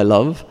people by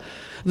love.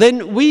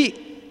 Then we,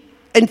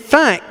 in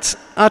fact,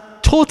 are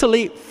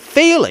totally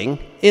failing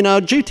in our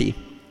duty.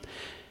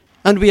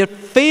 And we are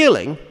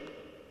failing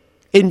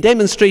in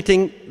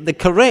demonstrating the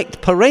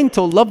correct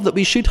parental love that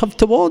we should have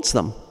towards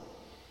them.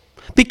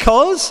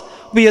 Because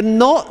we are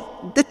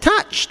not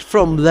detached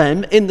from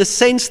them in the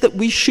sense that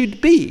we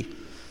should be.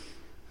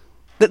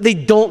 That they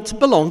don't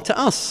belong to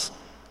us.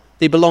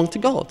 They belong to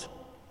God.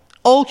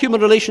 All human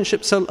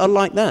relationships are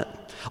like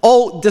that.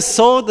 All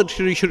disordered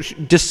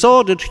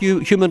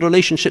human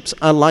relationships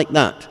are like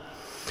that.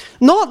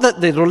 Not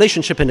that the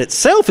relationship in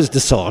itself is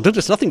disordered.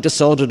 There's nothing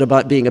disordered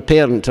about being a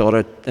parent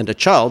and a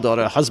child, or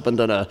a husband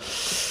and a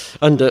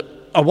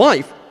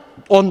wife.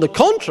 On the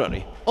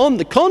contrary.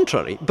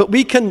 But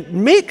we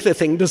can make the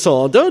thing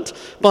disordered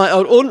by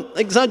our own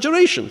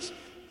exaggerations,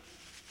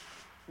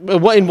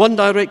 in one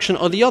direction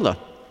or the other.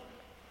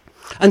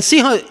 And see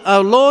how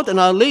our Lord and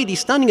Our Lady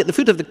standing at the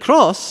foot of the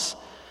cross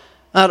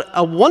are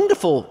a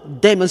wonderful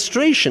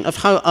demonstration of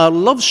how our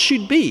love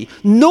should be.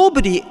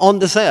 Nobody on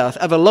this earth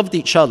ever loved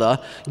each other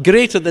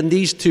greater than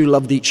these two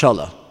loved each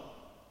other.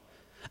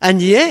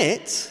 And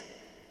yet,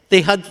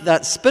 they had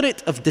that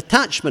spirit of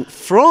detachment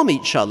from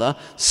each other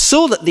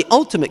so that the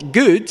ultimate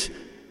good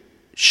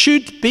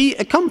should be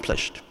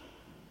accomplished.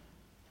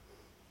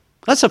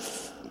 That's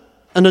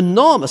an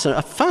enormous,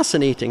 a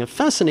fascinating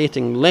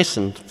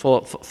lesson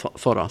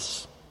for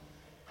us.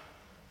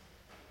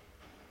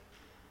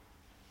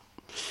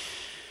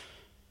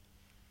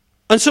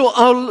 And so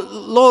our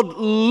Lord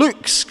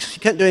looks. He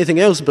can't do anything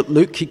else but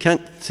look. He can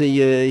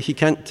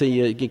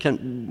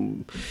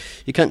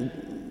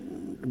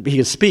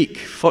speak.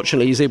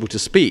 Fortunately, he's able to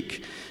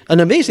speak. An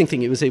amazing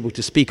thing, he was able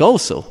to speak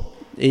also,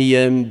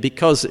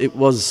 because it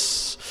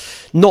was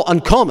not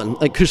uncommon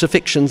at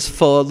crucifixions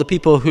for the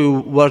people who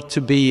were to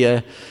be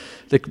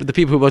the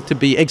people who were to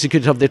be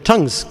executed have their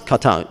tongues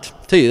cut out.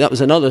 I tell you, that was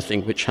another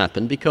thing which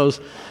happened because,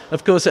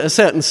 of course, at a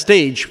certain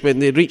stage when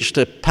they reached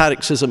a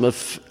paroxysm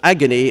of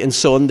agony and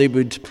so on, they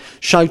would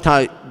shout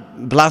out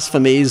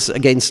blasphemies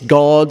against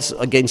God,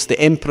 against the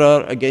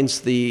emperor,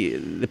 against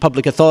the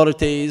public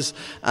authorities,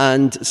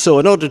 and so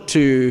in order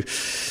to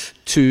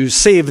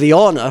save the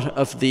honour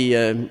of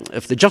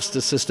the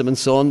justice system and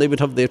so on, they would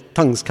have their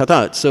tongues cut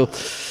out. So,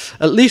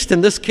 at least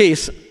in this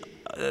case,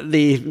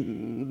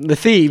 the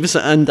thieves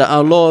and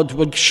our Lord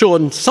were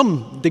shown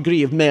some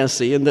degree of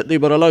mercy, in that they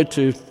were allowed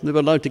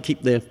to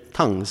keep their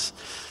tongues.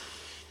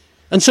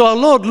 And so our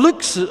Lord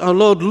looks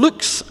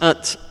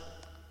at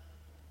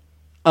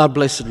our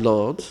blessed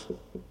Lord.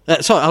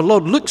 Our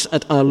Lord looks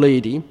at Our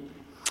Lady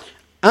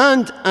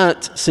and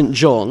at St.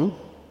 John.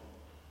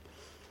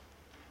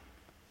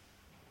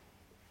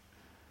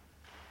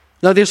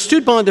 Now there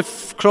stood by the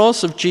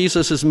cross of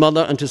Jesus his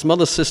mother and his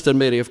mother's sister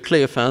Mary of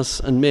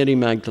Cleophas and Mary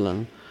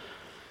Magdalene.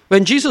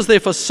 When Jesus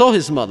therefore saw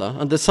his mother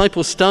and the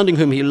disciple standing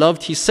whom he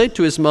loved, he said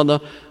to his mother,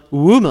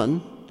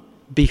 "Woman,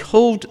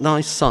 behold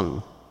thy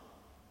son."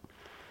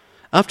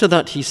 After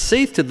that he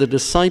saith to the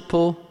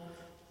disciple,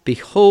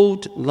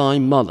 "Behold thy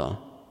mother."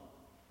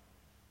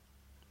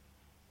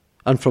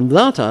 And from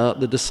that hour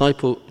the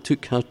disciple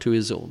took her to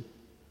his own.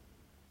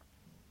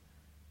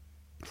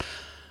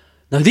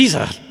 Now these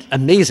are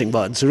amazing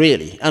words,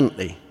 really, aren't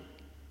they?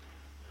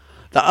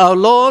 That our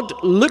Lord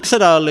looks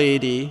at Our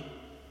Lady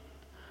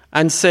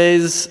and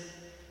says,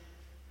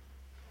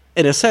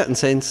 in a certain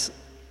sense,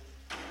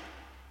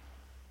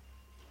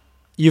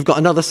 you've got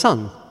another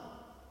son.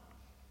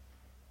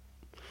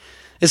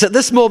 It's at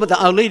this moment that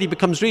Our Lady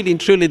becomes really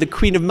and truly the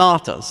Queen of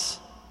Martyrs.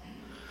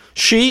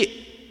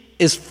 She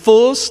is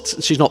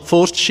forced, she's not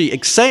forced, she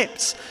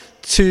accepts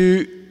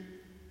to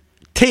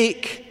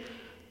take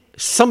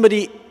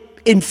somebody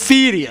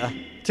inferior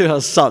to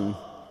her son.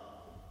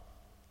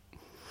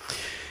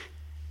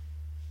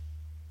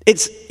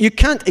 You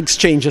can't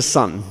exchange a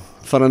son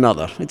for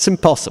another. It's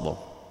impossible.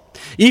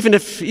 Even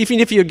if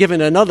you're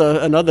given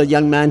another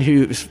young man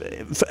who,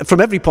 from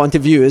every point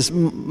of view, is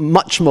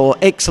much more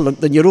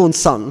excellent than your own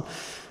son,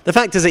 the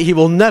fact is that he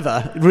will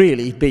never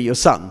really be your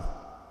son,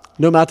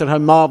 no matter how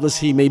marvelous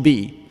he may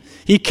be.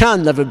 He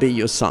can never be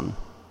your son.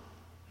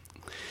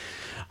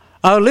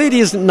 Our Lady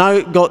has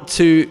now got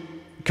to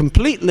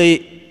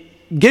completely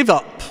give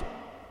up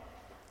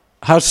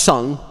her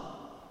son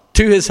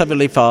to his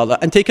Heavenly Father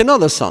and take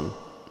another son,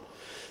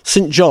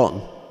 St.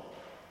 John.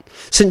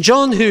 St.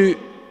 John, who,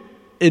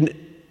 in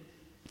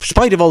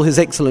spite of all his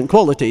excellent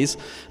qualities,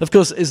 of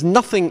course, is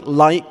nothing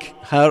like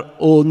her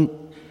own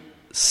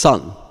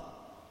son.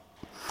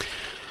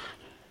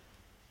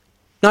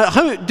 Now,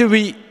 how do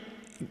we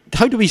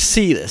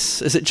see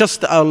this? Is it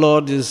just that our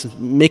Lord is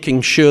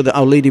making sure that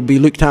Our Lady will be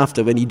looked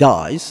after when he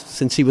dies,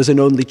 since he was an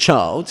only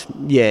child?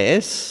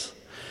 Yes.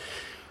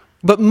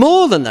 But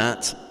more than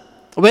that,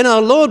 when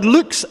our Lord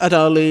looks at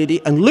Our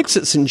Lady and looks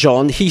at St.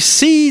 John, he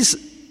sees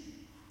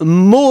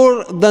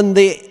more than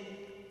they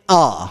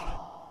are.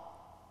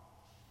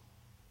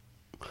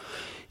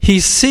 He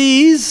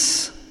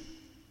sees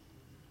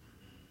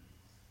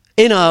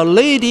in Our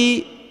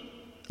Lady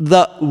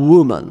the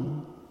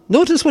woman.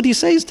 Notice what he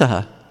says to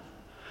her.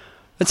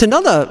 It's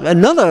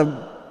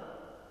another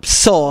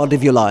sword,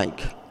 if you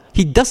like.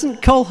 He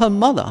doesn't call her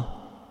mother.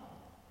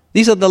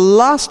 These are the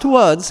last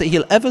words that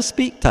he'll ever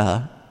speak to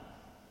her.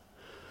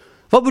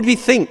 What would we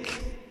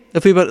think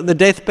if we were at the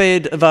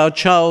deathbed of our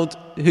child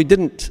who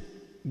didn't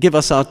give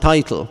us our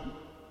title,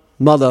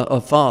 mother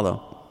or father?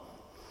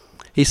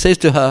 He says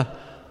to her,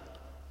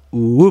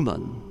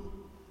 "Woman,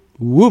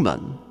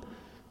 woman,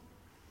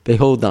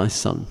 behold thy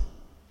son."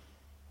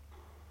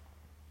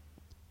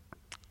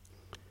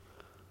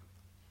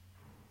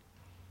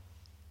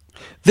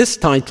 This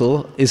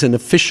title is an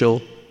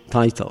official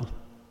title.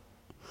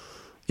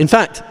 In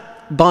fact,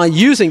 by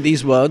using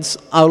these words,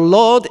 our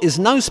Lord is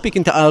now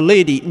speaking to Our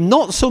Lady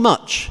not so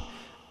much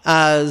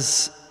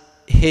as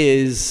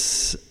her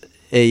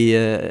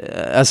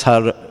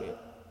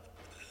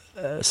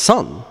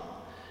son,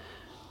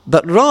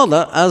 but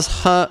rather as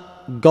her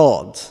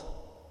God.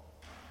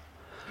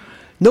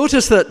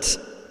 Notice that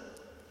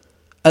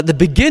at the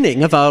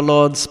beginning of our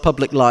Lord's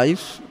public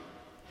life,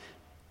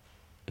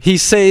 he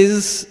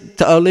says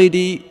to Our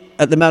Lady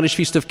at the marriage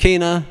feast of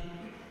Cana,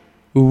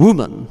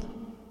 "Woman,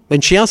 When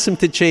she asks him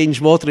to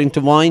change water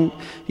into wine,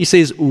 he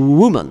says,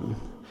 "Woman,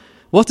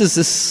 what is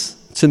this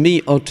to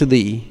me or to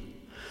thee?"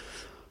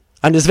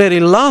 And his very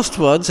last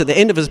words at the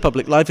end of his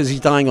public life as he's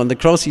dying on the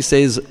cross, he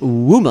says,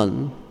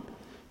 "Woman,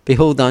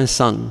 behold thy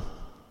son."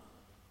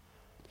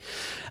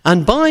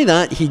 And by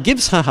that, he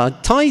gives her her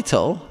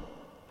title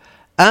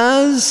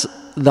as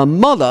the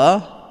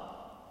mother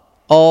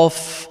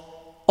of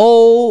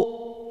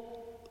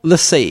all the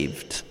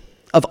saved,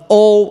 of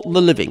all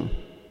the living.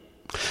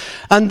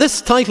 And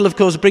this title, of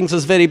course, brings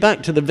us very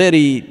back to the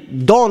very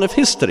dawn of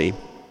history,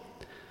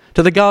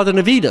 to the Garden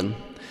of Eden.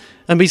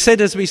 And we said,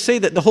 as we say,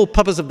 that the whole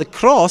purpose of the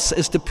cross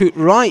is to put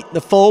right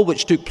the fall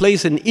which took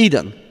place in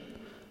Eden.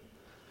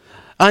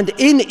 And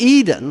in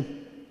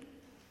Eden,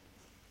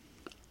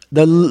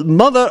 the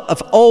mother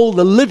of all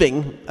the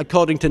living,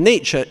 according to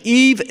nature,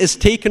 Eve, is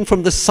taken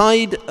from the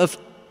side of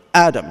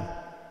Adam.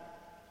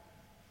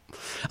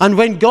 And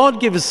when God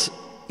gives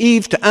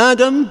Eve to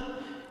Adam,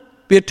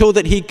 we are told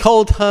that he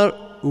called her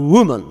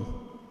woman,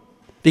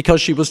 because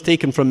she was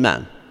taken from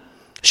man.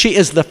 She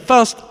is the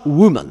first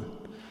woman.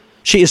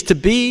 She is to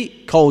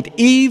be called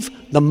Eve,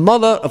 the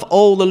mother of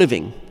all the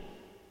living.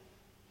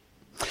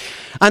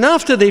 And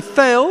after they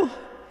fell,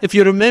 if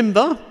you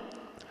remember,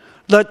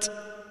 that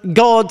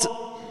God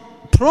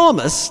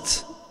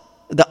promised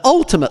that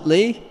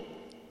ultimately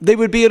there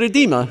would be a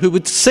Redeemer who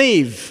would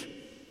save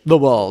the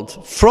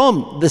world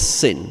from this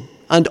sin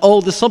and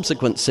all the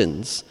subsequent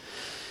sins.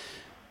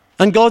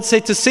 And God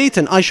said to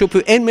Satan, "I shall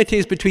put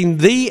enmities between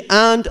thee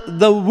and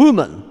the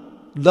woman,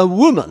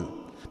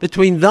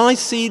 between thy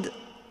seed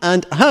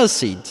and her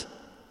seed.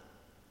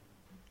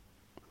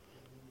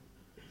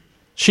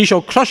 She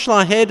shall crush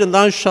thy head, and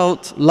thou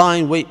shalt lie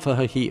in wait for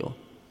her heel."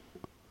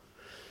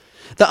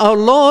 That our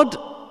Lord,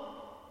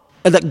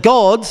 that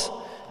God,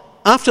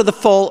 after the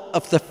fall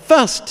of the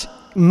first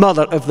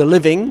mother of the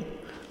living,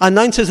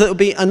 announces that there will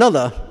be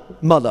another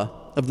mother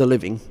of the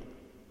living.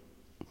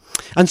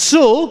 And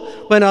so,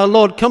 when our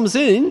Lord comes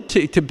in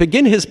to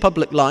begin his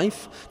public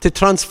life, to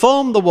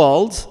transform the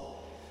world,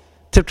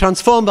 to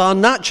transform our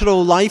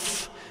natural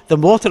life, the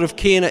water of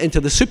Cana,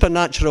 into the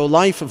supernatural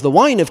life of the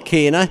wine of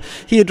Cana,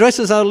 he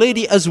addresses Our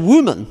Lady as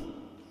woman.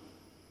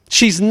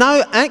 She's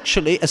now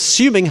actually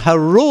assuming her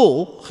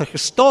role, her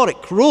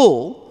historic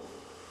role,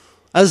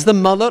 as the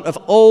mother of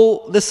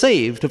all the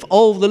saved, of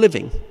all the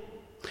living.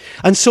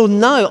 And so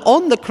now,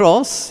 on the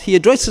cross, he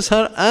addresses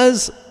her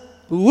as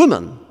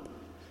woman.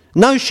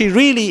 Now she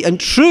really and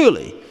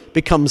truly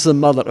becomes the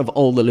mother of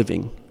all the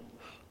living.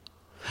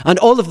 And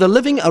all of the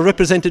living are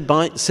represented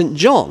by St.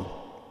 John.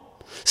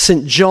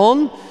 St.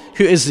 John,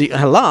 who is,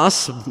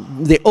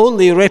 the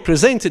only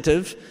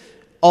representative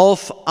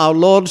of our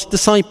Lord's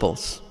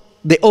disciples,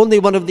 the only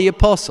one of the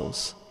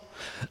apostles.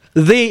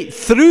 They,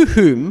 through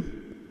whom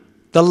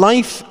the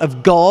life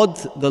of God,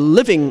 the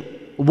living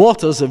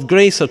waters of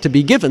grace are to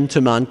be given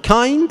to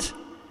mankind,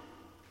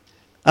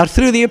 are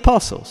through the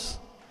apostles.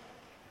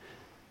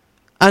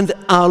 And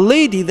Our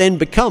Lady then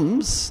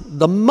becomes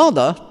the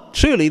mother,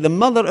 truly the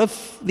mother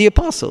of the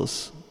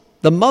apostles,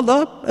 the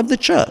mother of the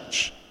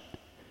church,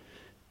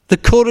 the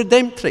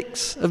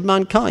co-redemptrix of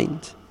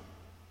mankind.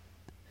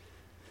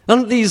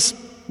 Aren't these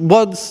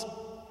words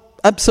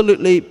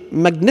absolutely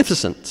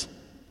magnificent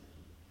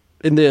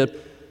in their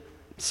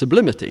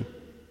sublimity?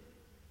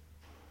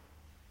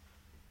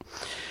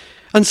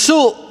 And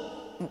so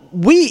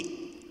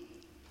we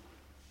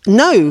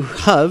now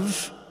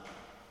have,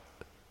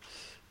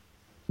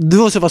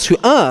 those of us who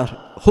are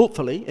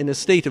hopefully in a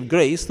state of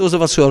grace, those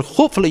of us who are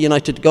hopefully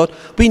united to God,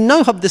 we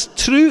now have this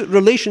true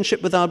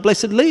relationship with our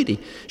Blessed Lady.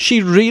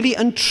 She really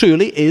and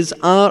truly is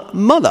our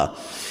mother.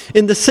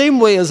 In the same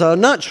way as our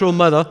natural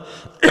mother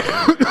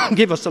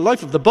gave us the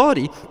life of the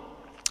body,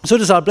 so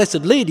does our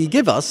Blessed Lady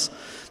give us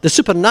the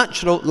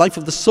supernatural life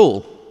of the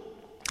soul.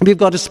 We've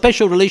got a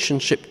special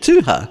relationship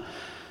to her.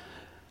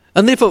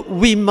 And therefore,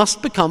 we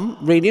must become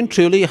really and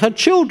truly her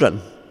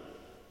children.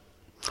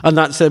 And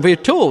that's we're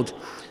told.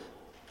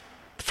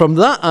 From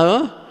that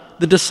hour,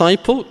 the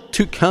disciple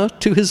took her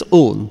to his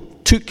own home,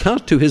 took her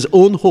to his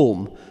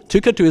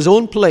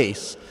own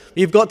place.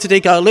 We've got to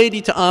take Our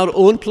Lady to our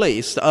own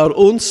place, to our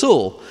own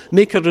soul,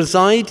 make her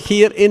reside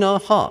here in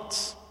our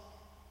hearts.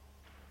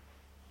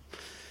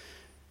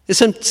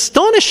 It's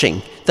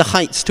astonishing the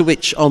heights to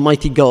which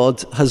Almighty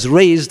God has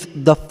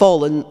raised the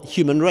fallen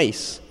human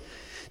race,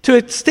 to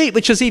a state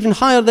which is even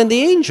higher than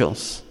the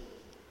angels.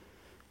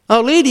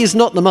 Our Lady is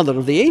not the mother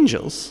of the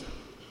angels.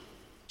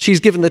 She's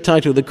given the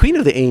title of the Queen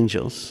of the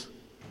Angels.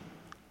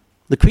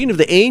 The Queen of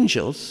the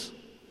Angels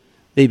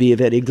may be a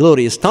very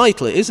glorious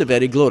title. It is a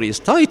very glorious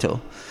title.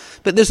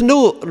 But there's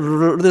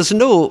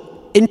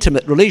no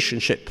intimate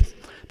relationship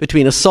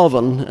between a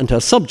sovereign and her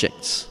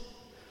subjects,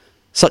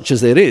 such as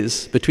there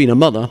is between a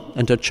mother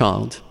and her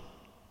child.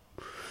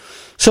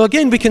 So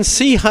again, we can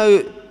see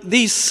how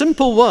these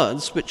simple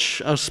words,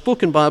 which are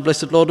spoken by our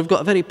Blessed Lord, have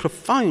got a very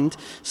profound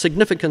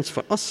significance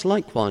for us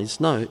likewise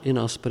now in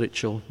our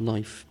spiritual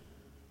life.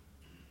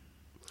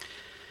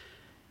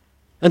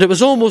 And it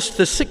was almost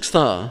the 6th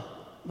hour,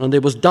 and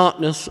there was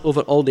darkness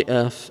over all the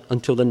earth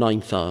until the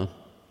 9th hour.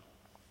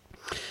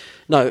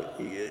 Now,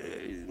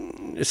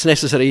 it's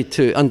necessary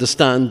to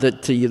understand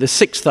that the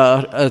sixth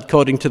hour,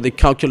 according to the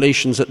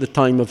calculations at the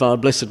time of our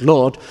blessed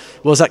Lord,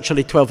 was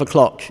actually 12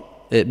 o'clock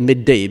at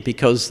midday,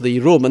 because the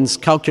Romans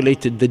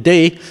calculated the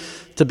day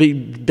to be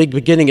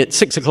beginning at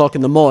 6 o'clock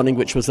in the morning,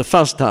 which was the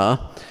first hour,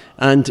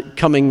 and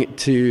coming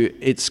to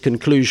its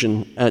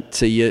conclusion at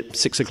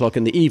 6 o'clock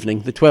in the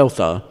evening, the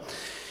 12th hour.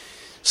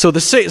 So the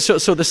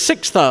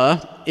sixth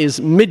hour is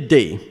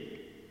midday.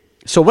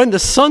 So when the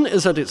sun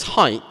is at its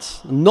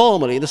height,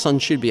 normally the sun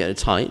should be at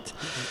its height,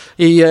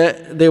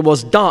 there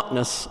was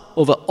darkness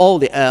over all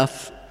the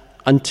earth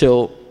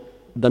until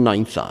the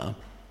 9th hour,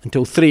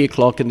 until 3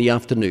 o'clock in the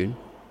afternoon.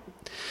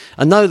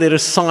 And now there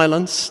is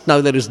silence, now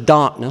there is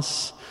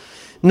darkness.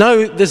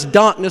 Now this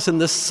darkness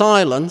and this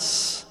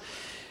silence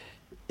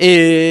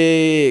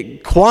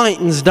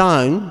quietens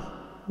down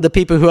the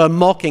people who are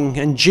mocking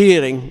and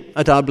jeering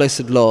at our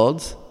blessed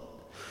Lord.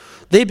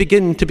 They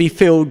begin to be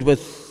filled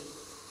with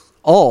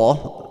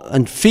awe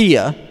and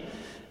fear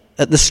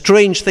at the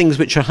strange things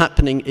which are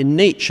happening in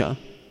nature.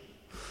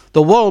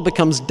 The world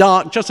becomes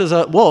dark, just as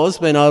it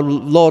was when our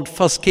Lord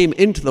first came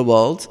into the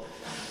world.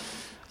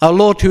 Our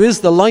Lord, who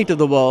is the light of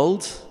the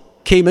world,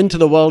 came into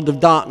the world of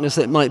darkness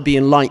that it might be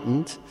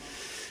enlightened.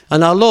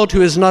 And our Lord,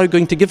 who is now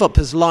going to give up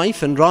his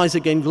life and rise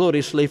again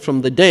gloriously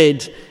from the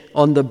dead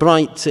in the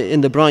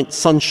bright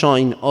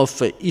sunshine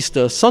of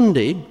Easter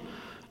Sunday,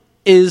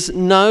 is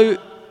now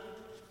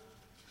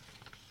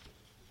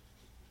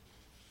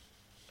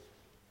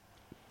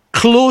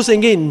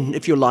closing in,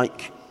 if you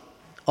like,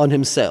 on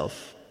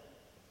himself.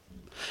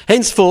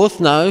 Henceforth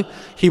now,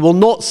 he will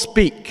not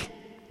speak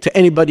to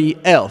anybody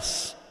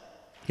else.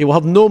 He will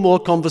have no more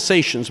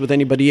conversations with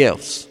anybody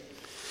else.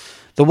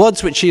 The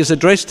words which he has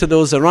addressed to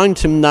those around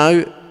him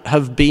now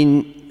have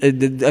been,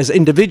 as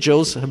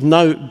individuals, have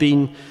now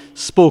been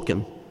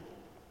spoken.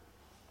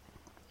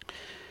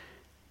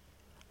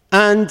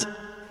 And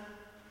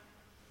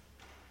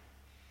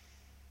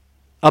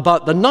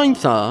about the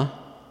 9th hour,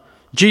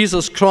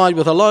 Jesus cried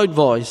with a loud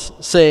voice,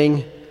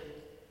 saying,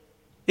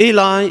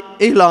 Eli,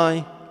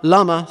 Eli,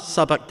 lama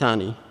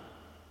sabachthani.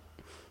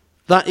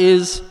 That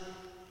is,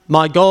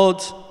 my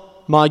God,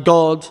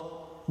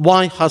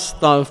 why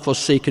hast thou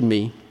forsaken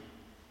me?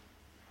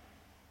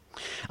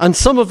 And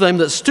some of them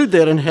that stood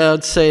there and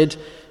heard said,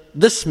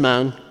 This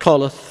man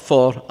calleth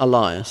for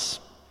Elias.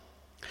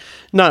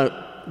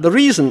 Now, the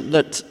reason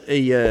that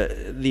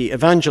the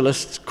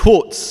evangelist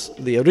quotes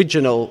the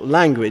original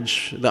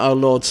language that our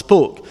Lord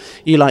spoke,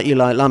 Eli,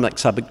 Eli, lama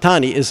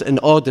sabachthani, is in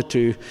order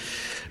to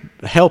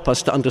help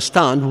us to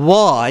understand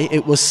why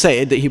it was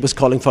said that he was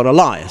calling for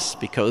Elias,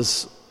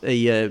 because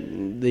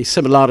the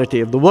similarity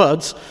of the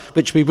words,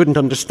 which we wouldn't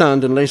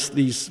understand unless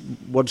these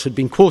words had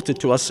been quoted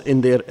to us in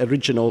their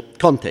original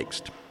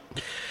context.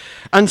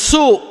 And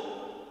so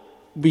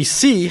we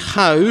see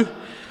how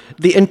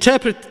the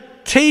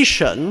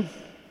interpretation,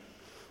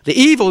 the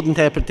evil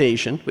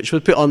interpretation, which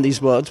was put on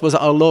these words, was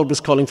that our Lord was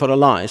calling for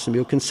Elias, and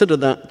we'll consider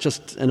that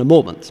just in a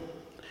moment.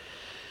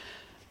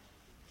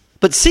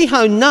 But see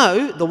how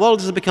now the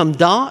world has become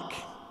dark,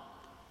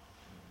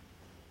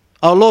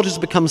 our Lord has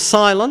become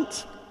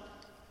silent,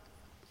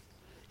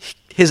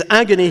 his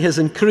agony has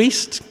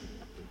increased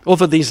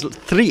over these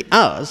 3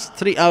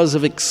 hours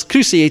of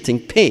excruciating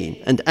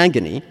pain and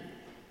agony.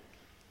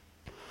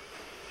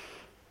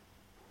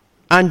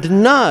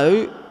 And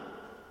now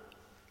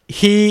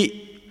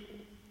he,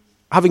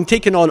 having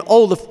taken on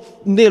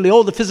nearly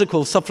all the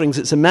physical sufferings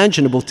it's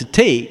imaginable to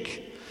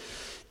take,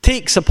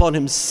 takes upon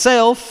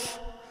himself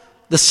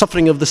the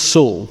suffering of the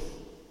soul.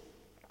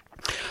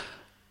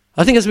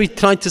 I think, as we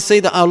tried to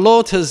say, that our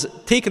Lord has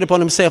taken upon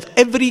himself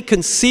every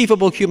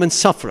conceivable human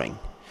suffering,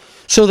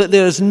 so that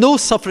there is no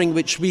suffering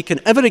which we can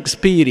ever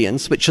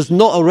experience which has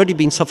not already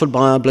been suffered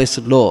by our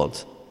blessed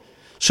Lord.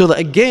 So that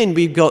again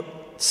we've got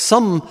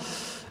some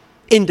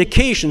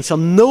indication,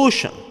 some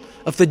notion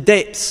of the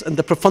depths and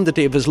the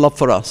profundity of his love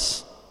for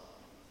us.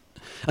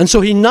 And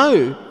so he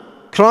now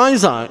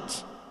cries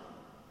out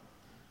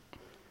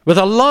with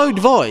a loud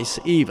voice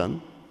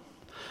even,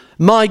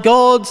 my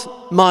God,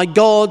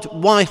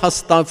 why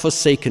hast thou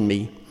forsaken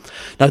me?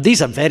 Now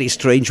these are very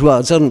strange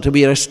words, aren't they?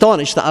 We are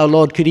astonished that our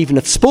Lord could even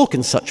have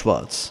spoken such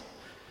words.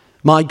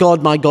 My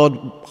God,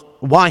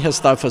 why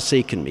hast thou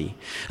forsaken me?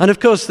 And of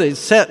course, there's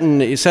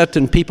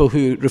certain people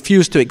who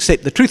refuse to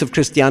accept the truth of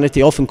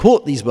Christianity often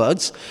quote these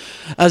words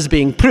as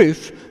being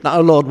proof that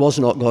our Lord was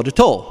not God at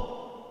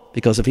all.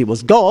 Because if he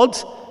was God,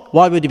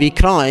 why would he be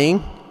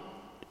crying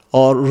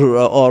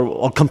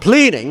or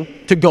complaining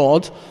to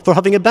God for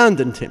having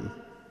abandoned him?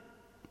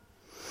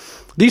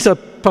 These are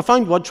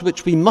profound words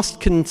which we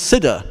must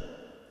consider.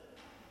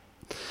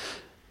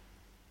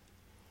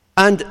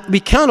 And we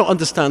cannot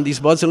understand these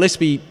words unless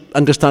we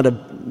understand a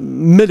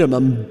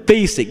minimum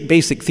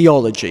basic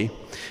theology,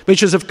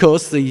 which is, of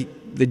course, the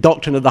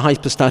doctrine of the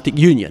hypostatic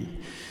union,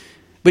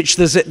 which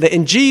says that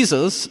in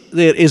Jesus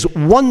there is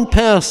one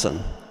person,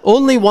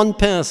 only one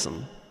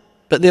person,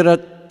 but there are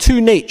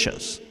two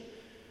natures,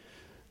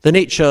 the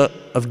nature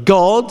of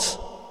God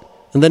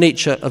and the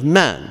nature of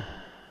man.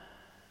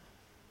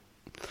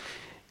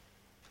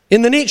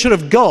 In the nature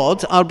of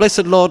God, our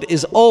blessed Lord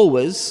is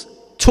always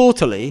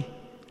totally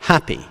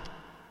happy.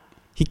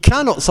 He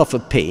cannot suffer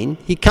pain,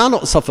 he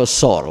cannot suffer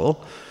sorrow,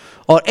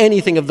 or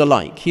anything of the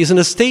like. He is in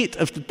a state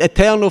of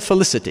eternal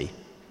felicity.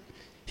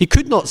 He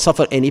could not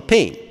suffer any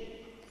pain.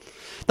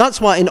 That's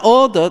why, in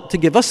order to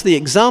give us the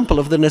example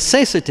of the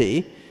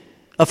necessity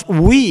of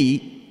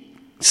we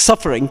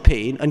suffering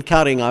pain and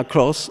carrying our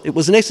cross, it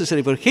was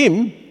necessary for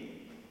him,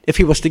 if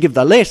he was to give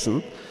the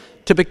lesson,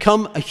 to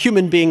become a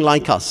human being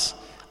like us.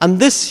 And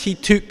this he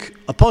took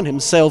upon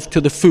himself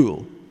to the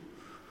full.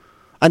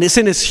 And it's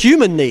in his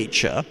human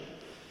nature,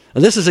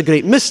 and this is a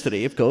great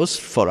mystery, of course,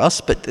 for us,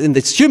 but in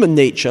its human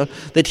nature,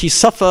 that he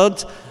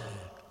suffered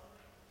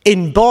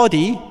in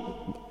body,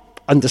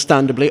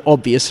 understandably,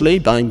 obviously,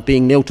 by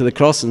being nailed to the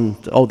cross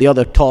and all the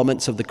other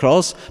torments of the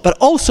cross, but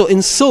also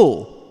in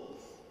soul,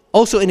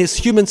 also in his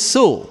human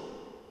soul.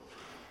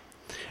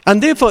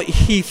 And therefore,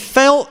 he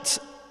felt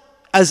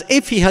as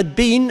if he had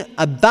been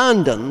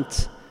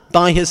abandoned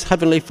by his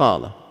heavenly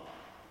Father.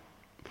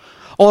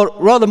 Or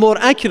rather, more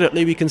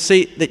accurately, we can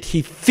say that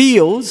he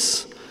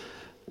feels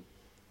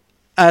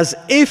as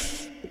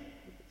if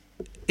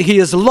he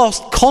has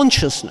lost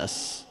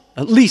consciousness,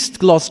 at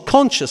least lost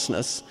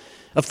consciousness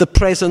of the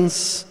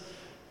presence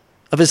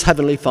of his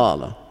heavenly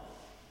Father.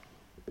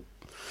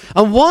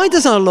 And why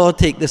does our Lord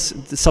take this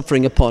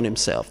suffering upon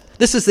himself?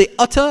 This is the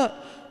utter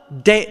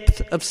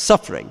depth of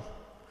suffering.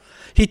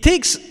 He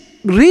takes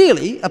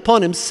really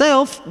upon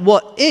himself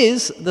what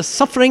is the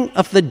suffering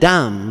of the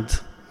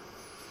damned.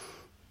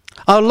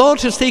 Our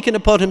Lord has taken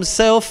upon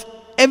himself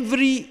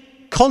every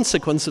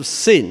consequence of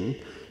sin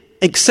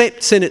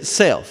except sin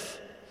itself.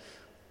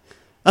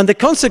 And the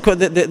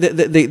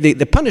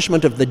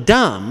punishment of the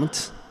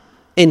damned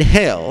in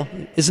hell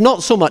is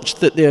not so much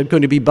that they're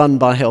going to be burned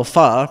by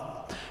hellfire,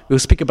 we'll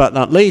speak about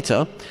that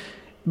later,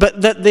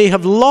 but that they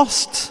have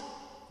lost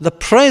the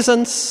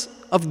presence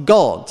of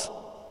God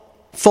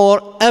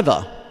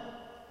forever.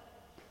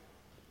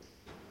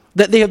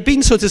 That they have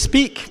been, so to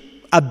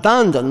speak,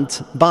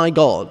 abandoned by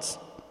God,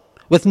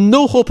 with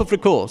no hope of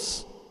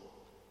recourse.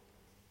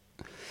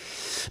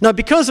 Now,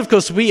 because, of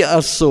course, we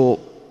are so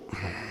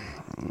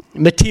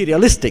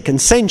materialistic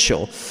and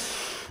sensual,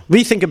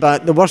 we think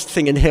about the worst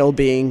thing in hell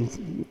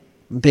being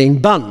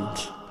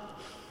burned.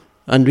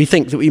 And we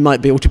think that we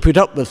might be able to put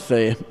up with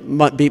the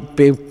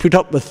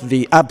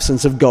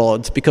absence of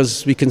God,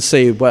 because we can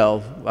say,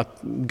 well,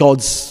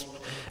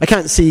 I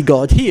can't see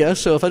God here,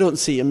 so if I don't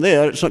see him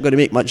there, it's not going to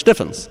make much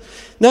difference.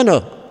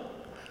 No.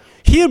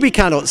 Here we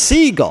cannot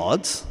see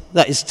God.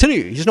 That is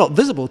true. He's not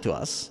visible to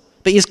us,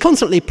 but he is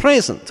constantly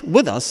present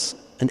with us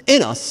and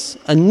in us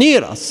and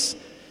near us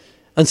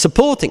and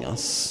supporting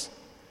us.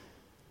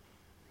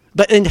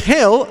 But in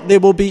hell, there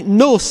will be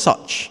no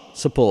such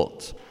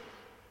support.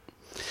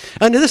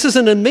 And this is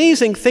an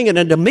amazing thing and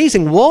an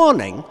amazing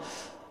warning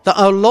that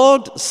our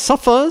Lord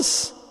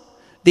suffers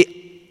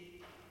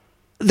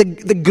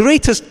the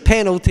greatest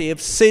penalty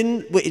of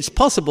sin which is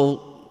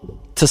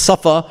possible to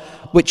suffer,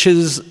 which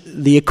is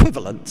the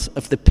equivalent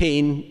of the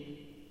pain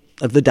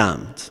of the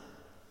damned.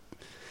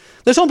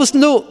 There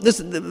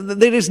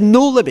is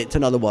no limit,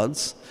 in other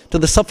words, to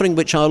the suffering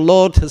which our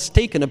Lord has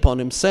taken upon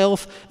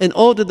himself in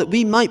order that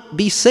we might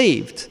be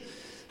saved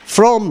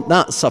from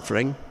that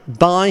suffering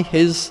by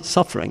his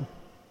suffering.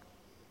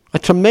 A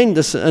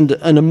tremendous and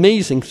an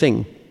amazing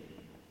thing.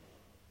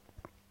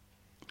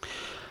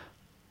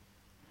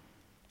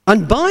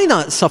 And by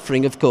that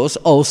suffering, of course,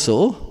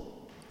 also,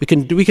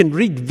 we can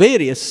read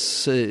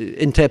various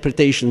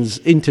interpretations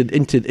into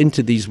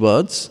these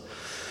words.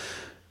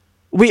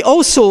 We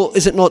also,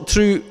 is it not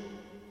true,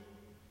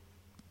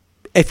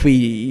 if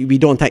we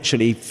don't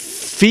actually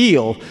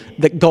feel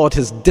that God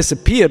has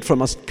disappeared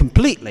from us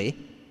completely,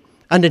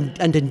 and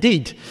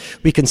indeed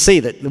we can say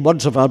that the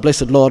words of our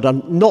blessed Lord are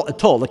not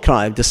at all a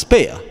cry of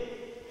despair.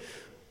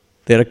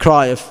 They're a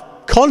cry of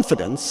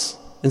confidence,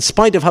 in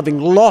spite of having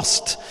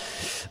lost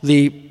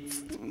the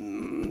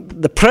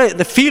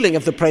feeling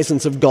of the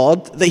presence of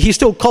God, that he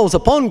still calls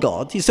upon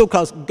God. He still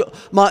calls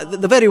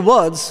the very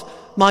words,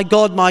 my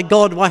God,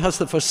 why hast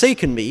thou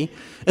forsaken me?"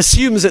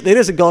 assumes that there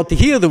is a God to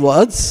hear the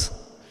words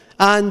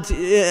and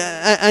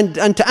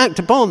to act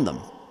upon them.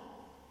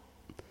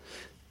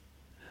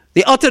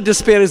 The utter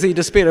despair is the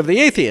despair of the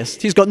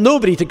atheist. He's got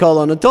nobody to call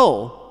on at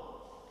all.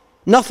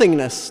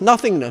 Nothingness.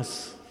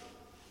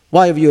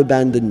 Why have you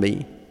abandoned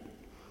me?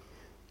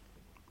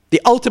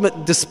 The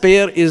ultimate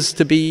despair is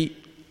to be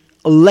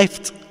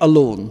left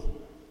alone.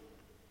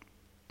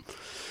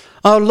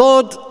 Our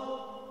Lord,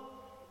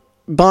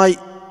 by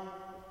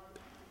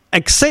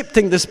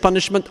accepting this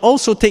punishment,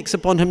 also takes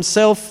upon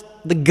himself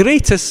the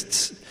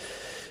greatest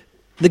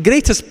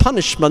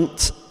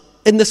punishment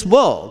in this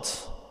world,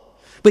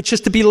 which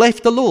is to be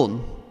left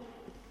alone.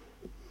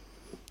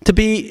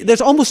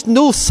 There's almost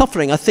no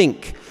suffering, I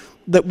think,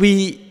 that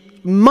we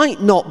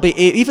might not be,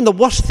 even the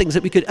worst things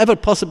that we could ever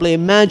possibly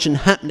imagine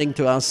happening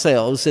to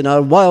ourselves in our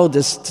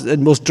wildest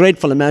and most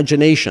dreadful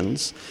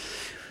imaginations,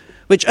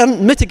 which aren't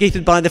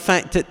mitigated by the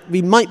fact that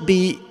we might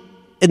be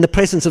in the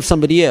presence of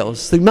somebody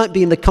else, we might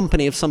be in the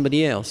company of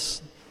somebody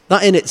else.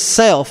 That in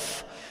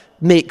itself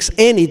makes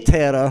any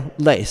terror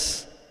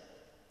less.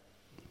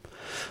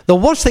 The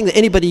worst thing that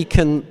anybody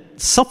can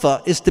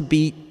suffer is to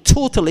be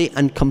totally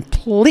and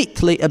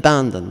completely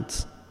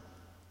abandoned.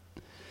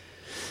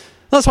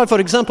 That's why, for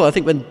example, I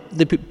think when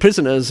they put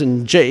prisoners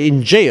in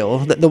jail,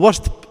 that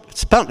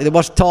apparently the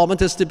worst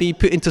torment is to be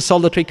put into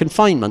solitary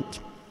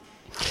confinement.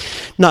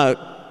 Now,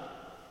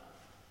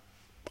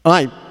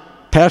 I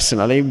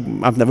personally,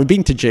 I've never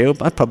been to jail,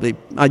 but I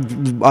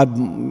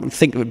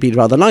think it would be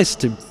rather nice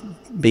to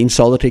be in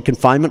solitary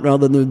confinement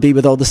rather than be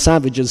with all the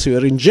savages who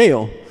are in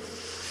jail.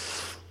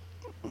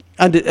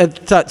 And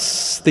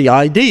that's the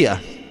idea.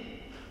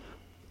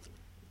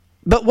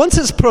 But once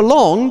it's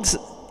prolonged,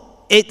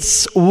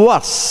 it's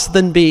worse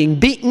than being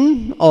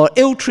beaten or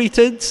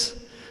ill-treated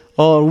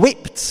or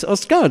whipped or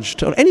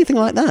scourged or anything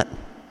like that.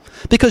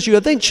 Because you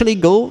eventually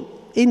go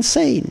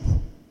insane.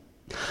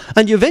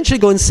 And you eventually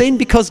go insane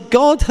because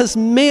God has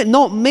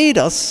not made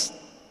us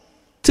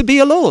to be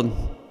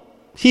alone.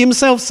 He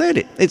himself said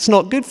it. It's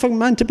not good for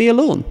man to be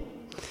alone.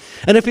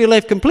 And if you're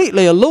left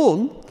completely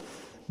alone,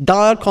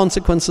 dire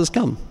consequences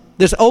come.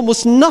 There's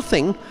almost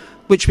nothing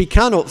which we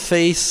cannot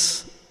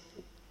face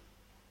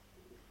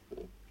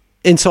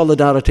in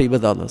solidarity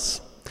with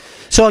others.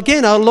 So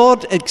again, our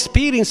Lord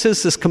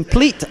experiences this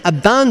complete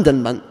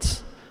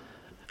abandonment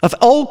of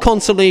all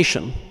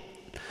consolation,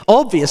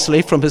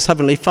 obviously from his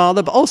heavenly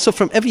Father, but also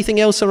from everything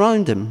else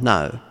around him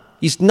now.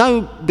 He's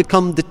now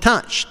become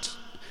detached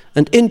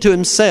and into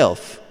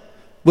himself,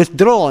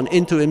 withdrawn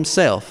into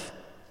himself.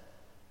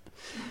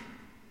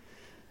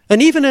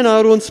 And even in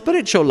our own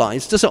spiritual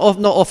lives, does it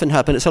not often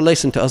happen? It's a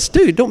lesson to us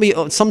too. Don't we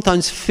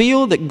sometimes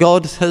feel that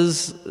God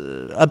has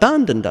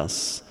abandoned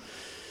us?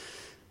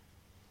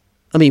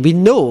 I mean, we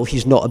know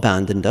he's not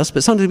abandoned us,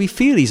 but sometimes we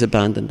feel he's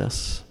abandoned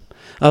us.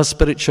 Our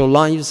spiritual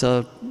lives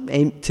are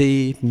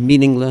empty,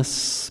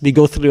 meaningless. We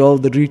go through all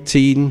the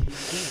routine.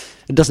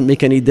 It doesn't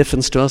make any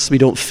difference to us. We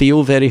don't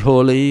feel very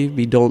holy.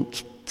 We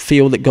don't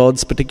feel that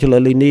God's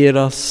particularly near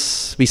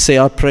us. We say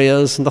our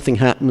prayers, nothing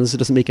happens. It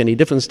doesn't make any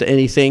difference to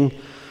anything.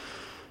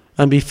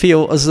 And we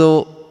feel as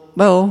though,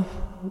 well,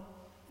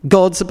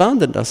 God's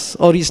abandoned us,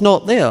 or he's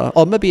not there,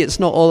 or maybe it's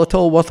not all at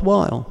all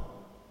worthwhile.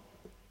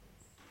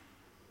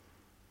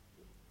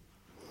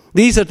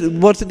 These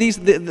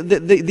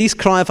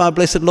cry of our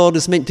blessed Lord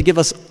is meant to give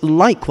us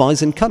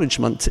likewise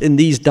encouragement in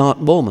these dark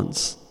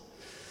moments.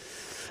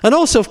 And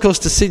also, of course,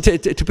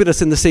 to put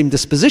us in the same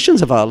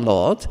dispositions of our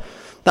Lord,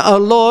 that our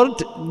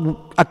Lord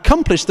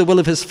accomplished the will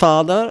of his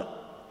Father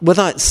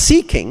without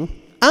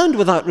seeking and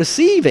without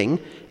receiving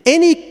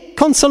any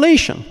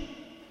consolation.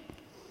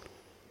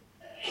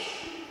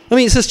 I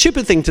mean, it's a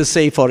stupid thing to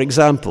say, for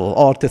example,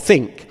 or to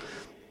think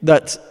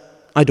that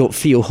I don't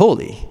feel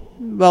holy.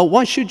 Well,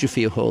 why should you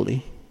feel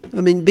holy? I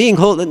mean, being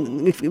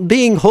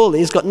holy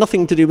has got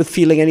nothing to do with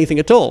feeling anything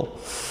at all.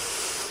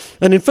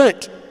 And in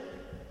fact,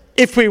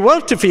 if we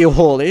were to feel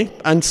holy,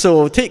 and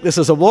so take this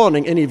as a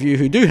warning, any of you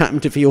who do happen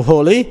to feel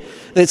holy,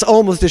 it's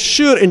almost a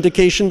sure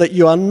indication that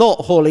you are not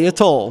holy at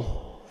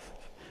all.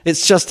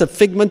 It's just a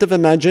figment of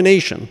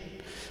imagination,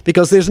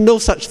 because there's no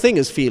such thing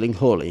as feeling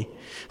holy.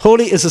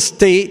 Holiness is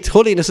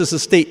a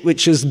state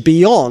which is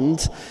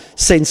beyond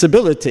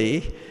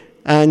sensibility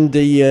and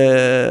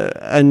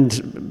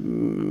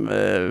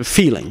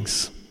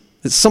feelings.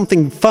 It's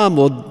something far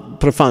more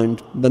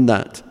profound than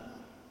that.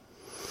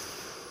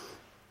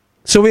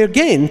 So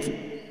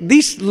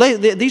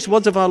these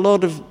words of our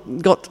Lord have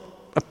got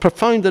a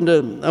profound and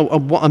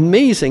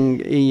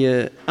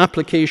amazing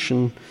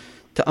application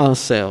to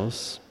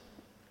ourselves.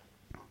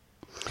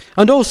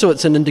 And also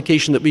it's an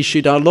indication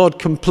that our Lord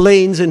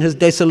complains in his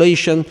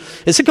desolation.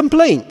 It's a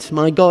complaint.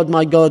 My God,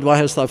 why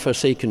hast thou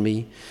forsaken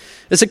me?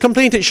 It's a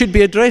complaint that should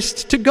be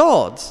addressed to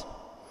God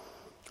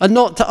and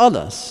not to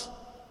others.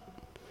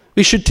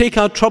 We should take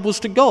our troubles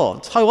to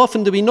God. How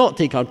often do we not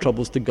take our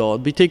troubles to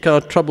God? We take our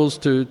troubles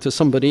to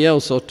somebody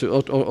else or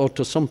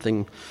to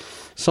something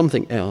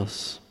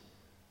else.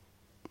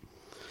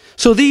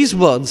 So these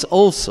words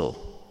also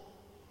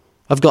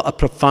have got a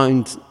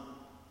profound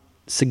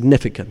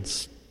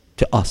significance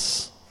to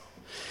us.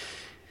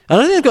 And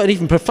I think they've got an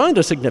even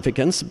profounder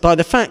significance by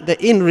the fact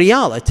that in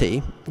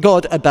reality,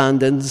 God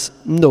abandons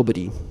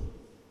nobody.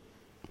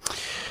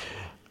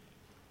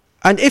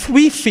 And if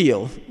we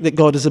feel that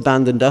God has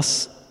abandoned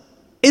us,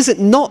 is it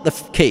not the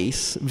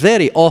case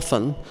very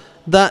often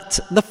that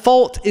the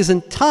fault is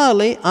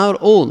entirely our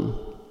own?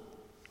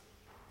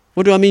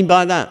 What do I mean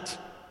by that?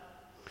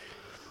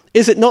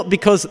 Is it not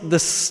because the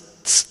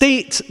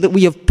state that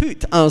we have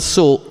put our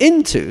soul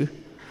into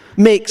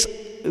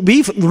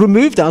we've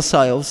removed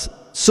ourselves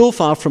so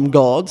far from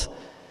God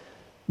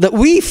that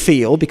we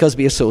feel, because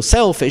we are so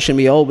selfish and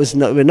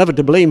we're never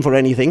to blame for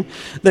anything,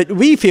 that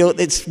we feel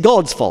it's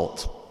God's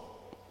fault.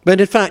 But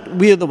in fact,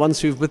 we are the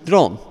ones who've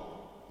withdrawn.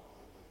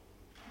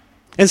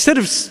 Instead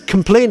of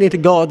complaining to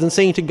God and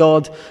saying to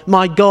God,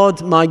 my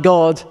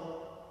God,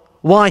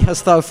 why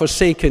hast thou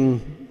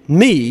forsaken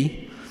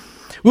me?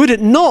 Would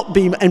it not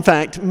be, in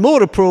fact,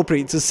 more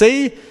appropriate to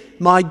say,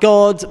 my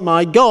God,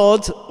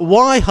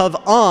 why have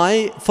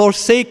I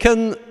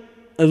forsaken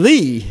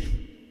thee.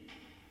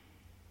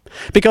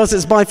 Because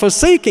it's by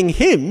forsaking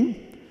him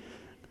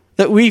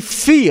that we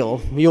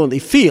only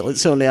feel,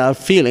 it's only our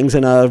feelings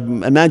and our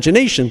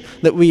imagination,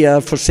 that we are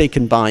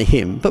forsaken by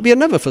him. But we are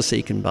never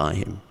forsaken by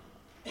him.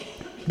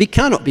 We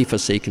cannot be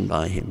forsaken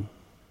by him.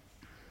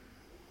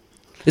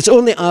 It's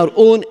only our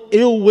own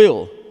ill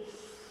will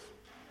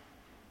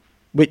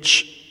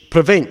which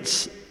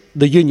prevents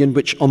the union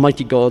which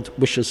Almighty God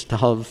wishes to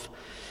have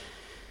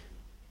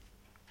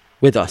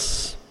with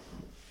us.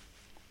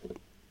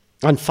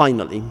 And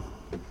finally,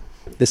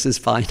 this is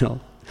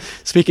final,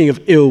 speaking of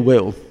ill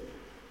will,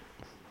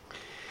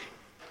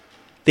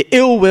 the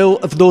ill will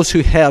of those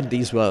who heard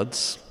these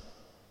words.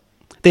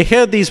 They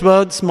heard these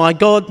words, my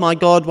God,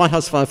 why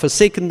hast thou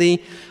forsaken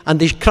thee? And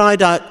they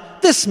cried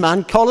out, this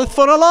man calleth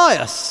for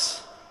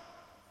Elias.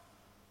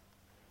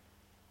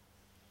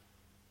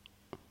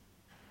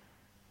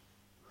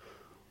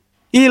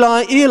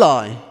 Eli,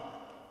 Eli.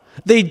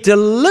 They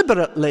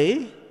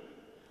deliberately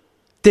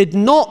did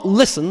not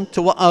listen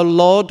to what our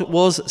Lord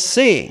was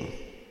saying.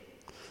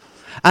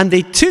 And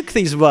they took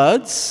these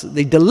words,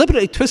 they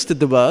deliberately twisted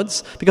the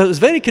words, because it was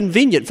very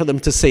convenient for them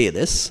to say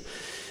this,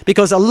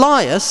 because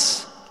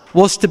Elias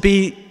was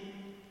the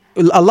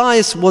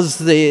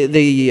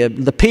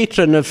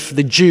patron of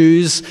the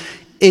Jews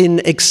in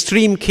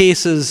extreme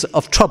cases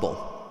of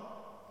trouble.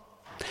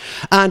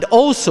 And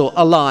also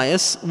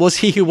Elias was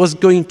he who was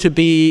going to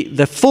be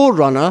the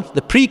forerunner,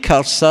 the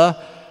precursor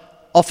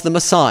of the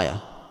Messiah.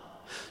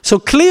 So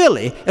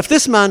clearly, if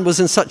this man was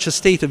in such a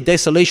state of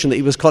desolation that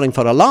he was calling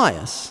for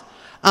Elias,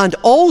 and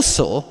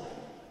also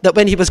that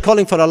when he was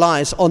calling for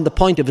Elias on the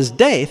point of his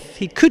death,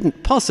 he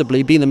couldn't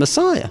possibly be the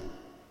Messiah.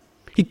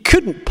 He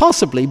couldn't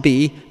possibly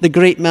be the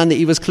great man that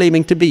he was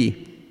claiming to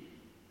be.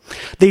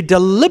 They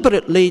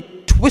deliberately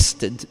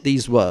twisted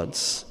these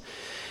words.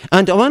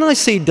 And when I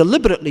say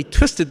deliberately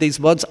twisted these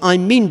words, I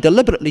mean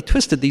deliberately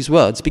twisted these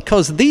words,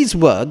 because these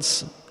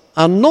words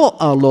are not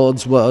our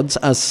Lord's words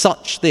as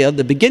such. They are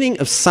the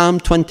beginning of Psalm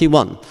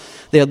 21.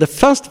 They are the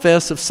first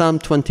verse of Psalm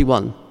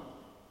 21.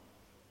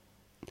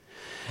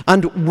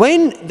 And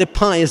when the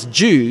pious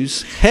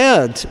Jews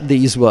heard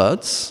these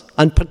words,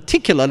 and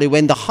particularly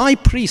when the high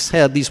priest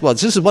heard these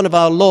words, this is one of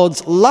our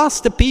Lord's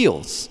last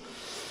appeals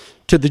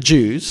to the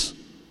Jews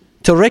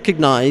to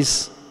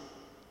recognize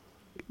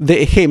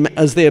him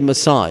as their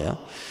Messiah,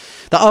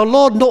 that our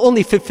Lord not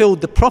only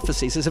fulfilled the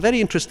prophecies, it's a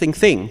very interesting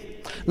thing.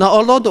 Now,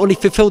 our Lord not only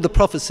fulfilled the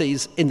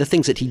prophecies in the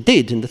things that he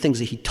did, in the things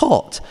that he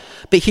taught,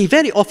 but he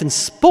very often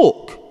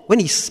spoke. When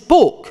he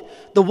spoke,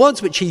 the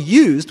words which he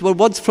used were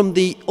words from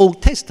the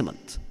Old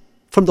Testament,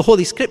 from the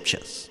Holy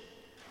Scriptures.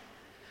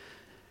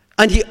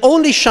 And he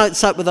only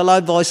shouts out with a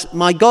loud voice,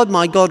 my God,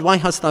 why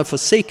hast thou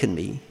forsaken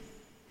me?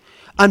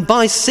 And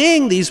by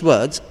saying these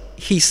words,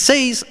 he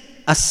says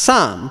a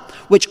psalm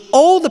which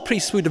all the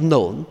priests would have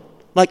known,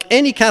 like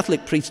any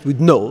Catholic priest would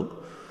know.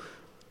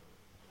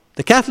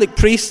 The Catholic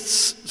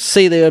priests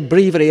say their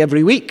breviary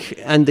every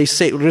week, and they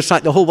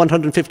recite the whole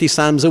 150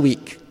 psalms a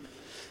week.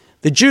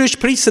 The Jewish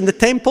priests in the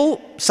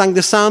temple sang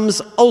the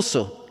psalms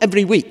also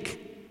every week.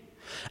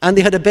 And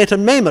they had a better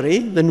memory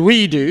than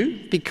we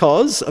do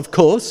because, of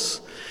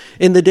course,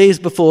 in the days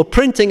before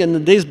printing and the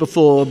days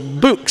before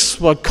books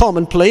were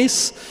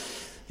commonplace,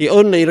 the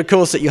only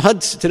recourse that you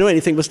had to know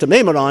anything was to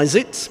memorize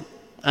it.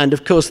 And,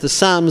 of course, the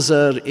psalms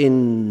are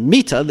in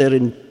meter, they're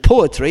in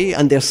poetry,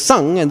 and they're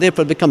sung, and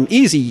therefore become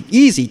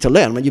easy to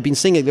learn when you've been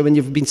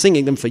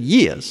singing them for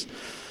years.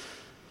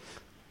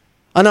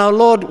 And our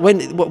Lord,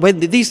 when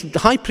these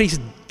high priests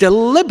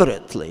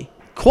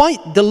quite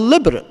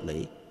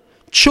deliberately,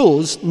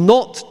 chose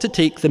not to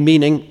take the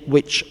meaning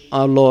which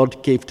our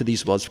Lord gave to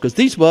these words, because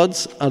these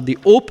words are the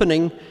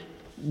opening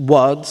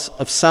words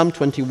of Psalm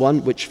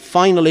 21, which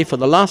finally, for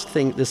the last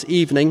thing this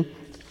evening,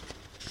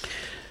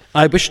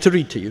 I wish to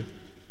read to you.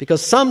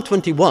 Because Psalm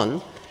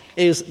 21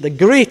 is the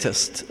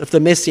greatest of the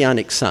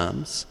Messianic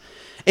Psalms.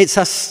 It's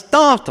a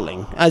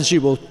startling, as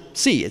you will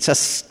see, it's a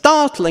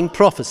startling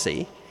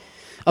prophecy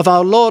of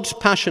our Lord's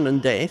passion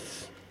and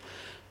death,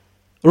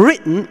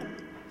 written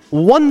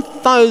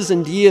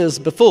 1,000 years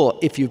before,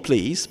 if you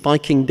please, by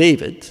King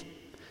David,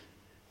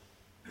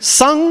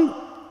 sung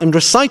and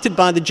recited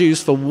by the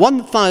Jews for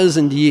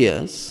 1,000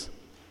 years,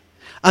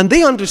 and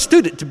they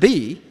understood it to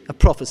be a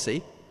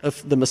prophecy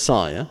of the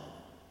Messiah.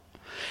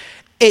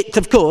 It,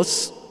 of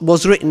course,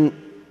 was written,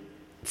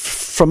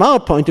 from our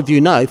point of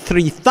view now,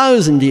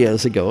 3,000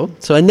 years ago,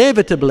 so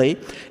inevitably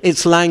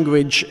its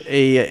language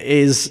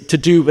is to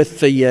do with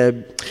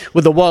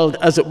the world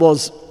as it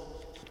was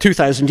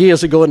 2,000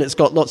 years ago, and it's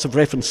got lots of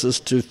references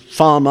to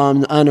farm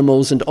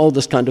animals and all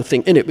this kind of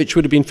thing in it, which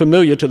would have been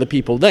familiar to the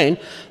people then,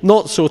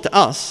 not so to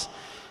us.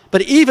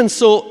 But even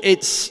so,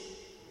 it's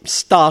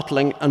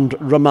startling and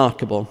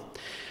remarkable.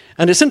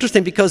 And it's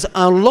interesting because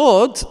our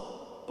Lord,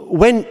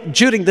 when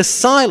during this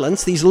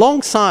silence, these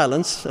long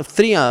silence of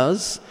 3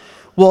 hours,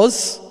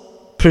 was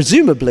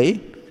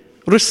presumably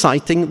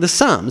reciting the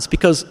Psalms,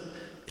 because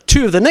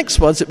 2 of the next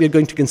words that we're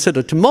going to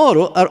consider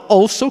tomorrow are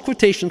also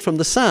quotation from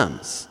the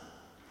Psalms.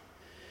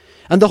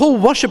 And the whole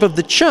worship of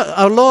the church,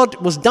 our Lord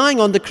was dying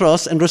on the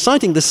cross and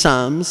reciting the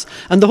Psalms,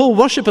 and the whole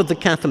worship of the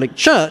Catholic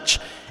Church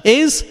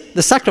is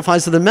the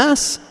sacrifice of the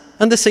Mass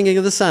and the singing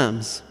of the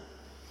Psalms.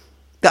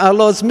 That our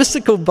Lord's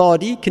mystical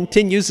body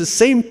continues the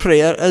same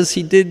prayer as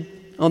he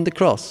did on the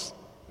cross.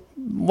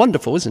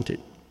 Wonderful, isn't it?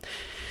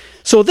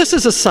 So this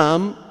is a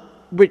psalm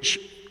which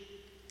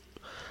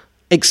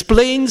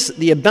explains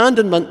the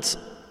abandonment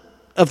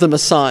of the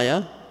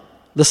Messiah,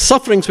 the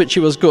sufferings which he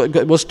was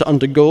to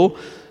undergo,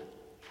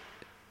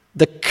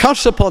 the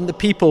curse upon the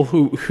people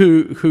who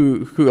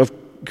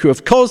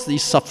have caused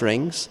these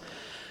sufferings,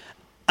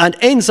 and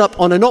ends up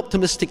on an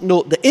optimistic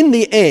note that in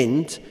the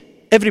end,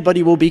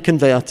 everybody will be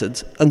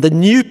converted. And the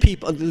new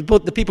people,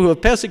 the people who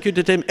have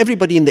persecuted him,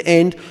 everybody in the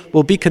end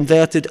will be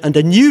converted, and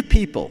a new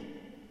people,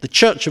 the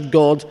Church of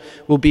God,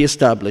 will be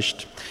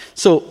established.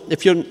 So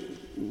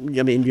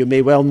you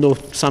may well know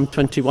Psalm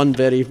 21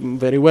 very,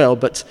 very well,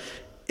 but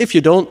if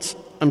you don't,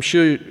 I'm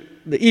sure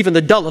that even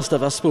the dullest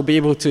of us will be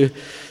able to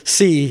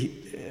see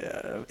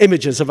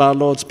images of our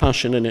Lord's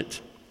passion in it.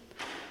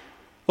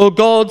 O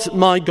God,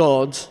 my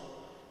God,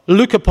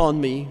 look upon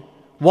me.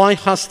 Why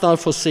hast thou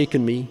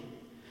forsaken me?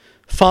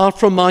 Far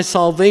from my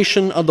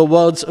salvation are the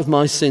words of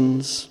my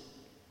sins.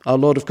 Our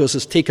Lord, of course,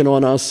 has taken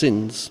on our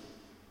sins,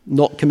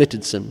 not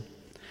committed sin.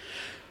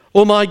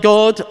 O my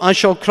God, I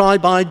shall cry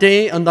by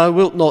day, and thou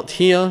wilt not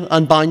hear,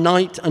 and by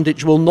night, and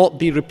it will not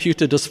be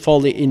reputed as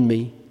folly in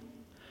me.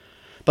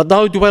 But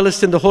thou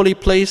dwellest in the holy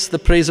place, the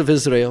praise of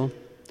Israel.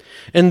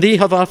 In thee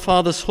have our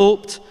fathers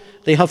hoped,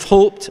 they have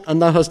hoped, and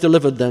thou hast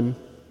delivered them.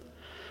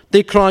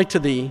 They cried to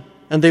thee,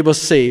 and they were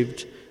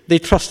saved. They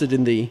trusted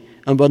in thee,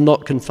 and were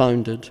not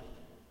confounded.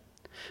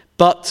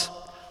 But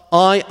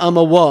I am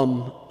a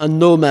worm, and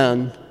no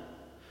man,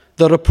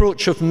 the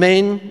reproach of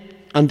men,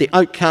 and the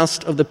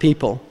outcast of the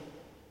people.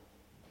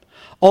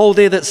 All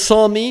they that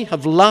saw me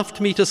have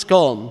laughed me to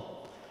scorn.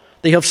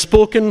 They have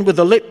spoken with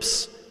the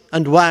lips,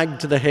 and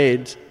wagged the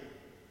head.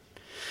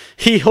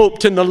 He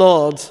hoped in the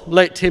Lord,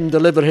 let him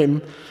deliver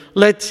him.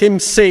 Let him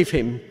save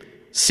him,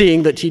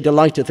 seeing that he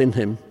delighteth in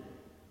him.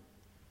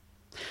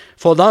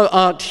 For thou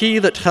art he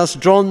that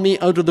hast drawn me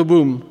out of the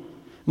womb,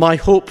 my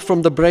hope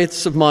from the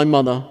breasts of my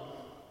mother.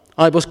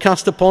 I was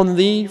cast upon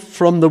thee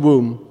from the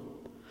womb.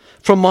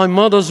 From my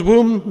mother's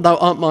womb thou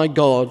art my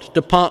God,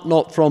 depart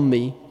not from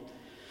me.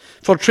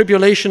 For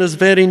tribulation is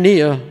very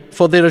near,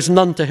 for there is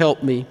none to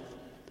help me.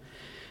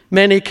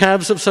 Many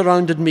calves have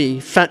surrounded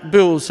me, fat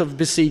bulls have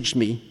besieged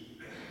me.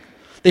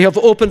 They have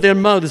opened their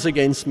mouths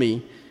against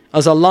me,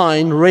 as a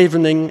lion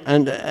ravening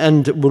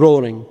and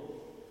roaring.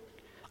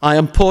 I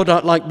am poured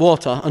out like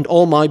water, and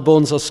all my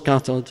bones are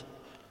scattered.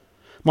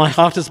 My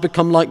heart has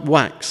become like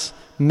wax,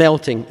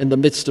 melting in the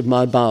midst of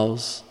my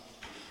bowels.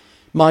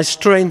 My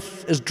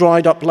strength is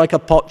dried up like a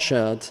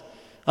potsherd,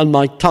 and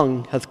my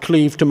tongue hath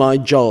cleaved to my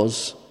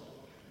jaws.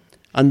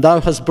 And thou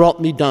hast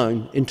brought me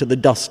down into the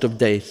dust of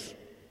death.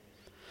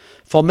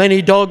 For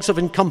many dogs have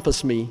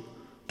encompassed me,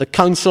 the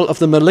counsel of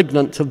the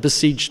malignant have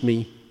besieged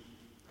me.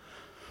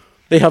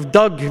 They have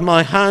dug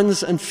my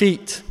hands and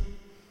feet.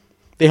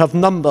 They have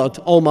numbered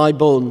all my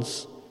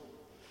bones.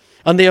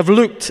 And they have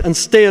looked and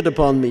stared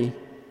upon me.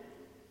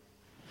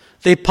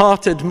 They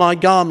parted my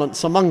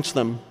garments amongst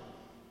them,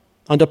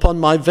 and upon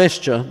my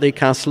vesture they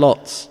cast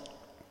lots.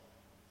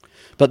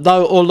 But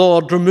thou, O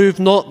Lord, remove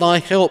not thy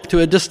help to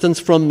a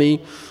distance from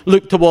me.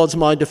 Look towards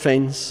my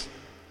defense.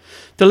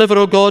 Deliver,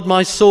 O God,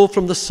 my soul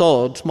from the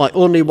sword, my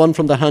only one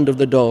from the hand of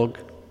the dog.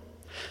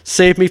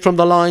 Save me from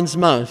the lion's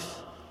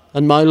mouth,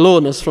 and my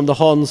lowness from the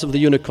horns of the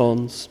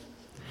unicorns.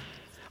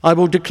 I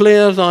will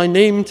declare thy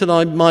name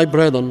to my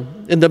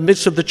brethren. In the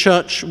midst of the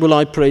church will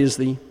I praise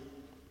thee.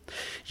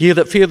 Ye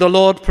that fear the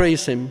Lord,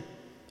 praise him.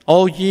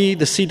 All ye,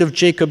 the seed of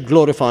Jacob,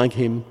 glorify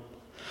him.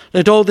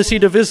 Let all the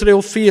seed of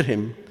Israel fear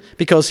him,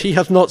 because he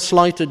hath not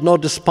slighted nor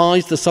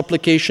despised the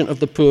supplication of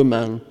the poor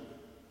man.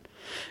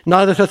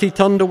 Neither hath he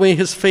turned away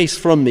his face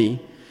from me,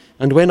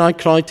 and when I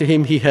cried to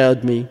him, he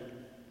heard me.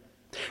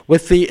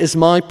 With thee is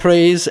my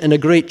praise in a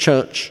great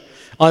church.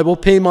 I will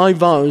pay my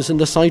vows in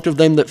the sight of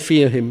them that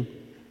fear him.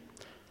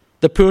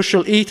 The poor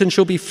shall eat and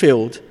shall be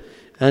filled,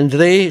 and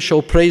they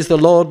shall praise the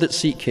Lord that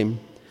seek him.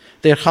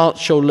 Their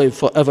hearts shall live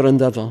for ever and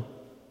ever.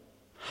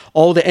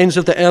 All the ends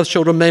of the earth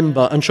shall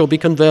remember and shall be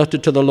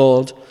converted to the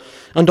Lord,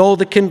 and all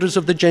the kindreds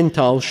of the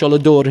Gentiles shall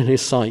adore in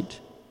his sight.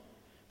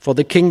 For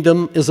the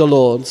kingdom is the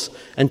Lord's,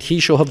 and he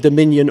shall have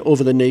dominion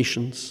over the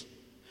nations.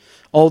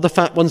 All the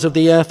fat ones of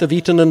the earth have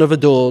eaten and have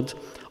adored.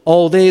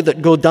 All they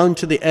that go down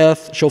to the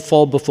earth shall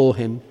fall before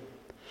him.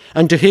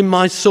 And to him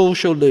my soul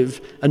shall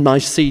live, and my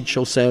seed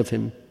shall serve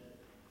him.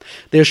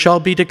 There shall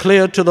be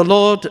declared to the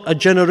Lord a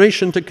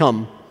generation to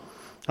come,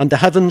 and the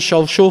heavens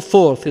shall show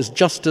forth his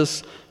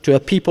justice to a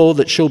people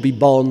that shall be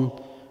born,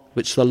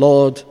 which the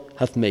Lord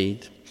hath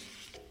made.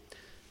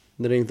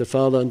 In the name of the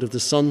Father, and of the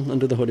Son,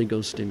 and of the Holy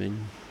Ghost,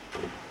 amen.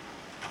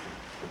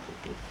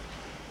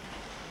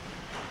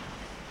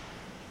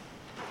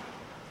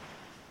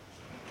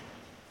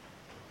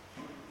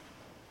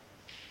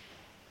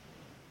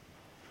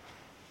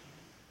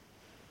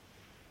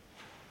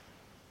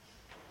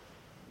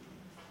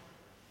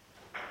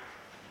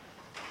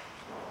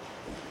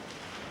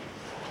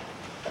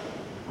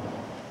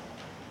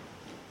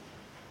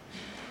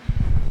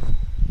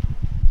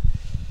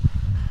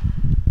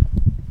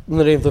 In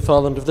the name of the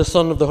Father, and of the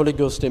Son, and of the Holy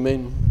Ghost,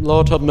 amen.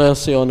 Lord, have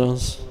mercy on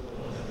us.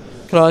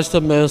 Christ,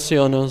 have mercy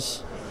on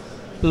us.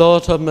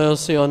 Lord, have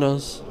mercy on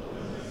us.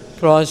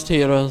 Christ,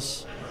 hear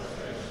us.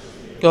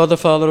 God, the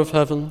Father of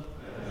heaven,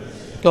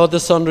 God, the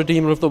Son,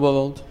 Redeemer of the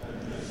world,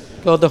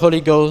 God, the Holy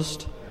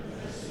Ghost,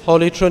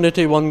 Holy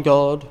Trinity, one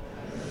God,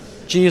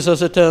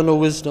 Jesus, eternal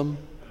wisdom,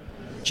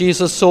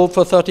 Jesus sold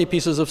for 30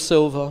 pieces of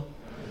silver,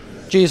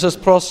 Jesus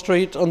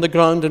prostrate on the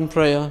ground in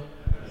prayer,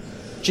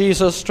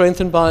 Jesus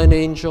strengthened by an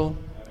angel,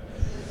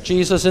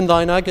 Jesus in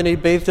thine agony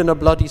bathed in a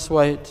bloody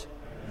sweat,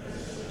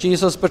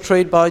 Jesus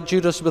betrayed by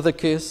Judas with a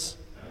kiss,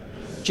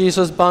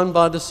 Jesus bound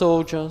by the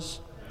soldiers,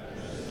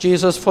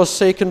 Jesus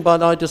forsaken by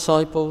thy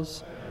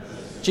disciples,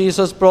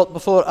 Jesus brought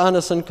before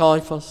Annas and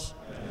Caiaphas,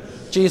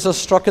 Jesus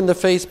struck in the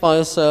face by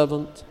a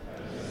servant,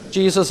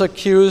 Jesus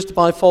accused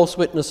by false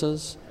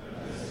witnesses,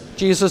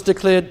 Jesus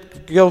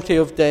declared guilty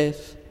of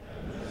death,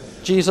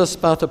 Jesus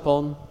spat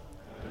upon,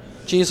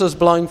 Jesus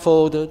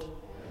blindfolded,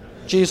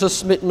 Jesus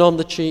smitten on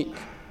the cheek,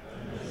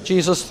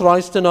 Jesus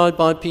thrice denied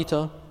by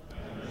Peter,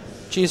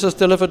 Jesus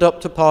delivered up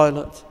to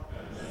Pilate,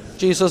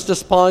 Jesus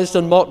despised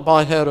and mocked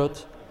by Herod,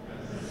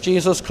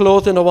 Jesus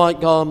clothed in a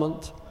white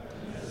garment,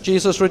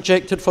 Jesus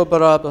rejected for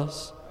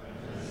Barabbas,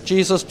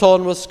 Jesus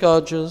torn with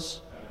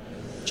scourges,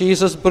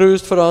 Jesus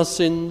bruised for our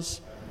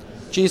sins,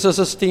 Jesus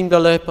esteemed a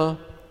leper,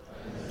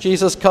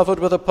 Jesus covered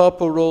with a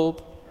purple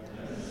robe,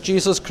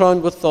 Jesus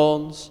crowned with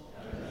thorns,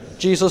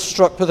 Jesus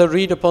struck with a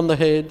reed upon the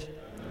head,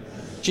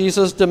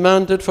 Jesus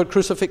demanded for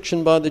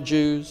crucifixion by the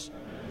Jews,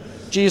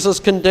 Jesus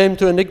condemned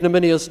to an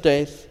ignominious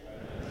death,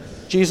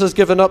 Jesus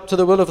given up to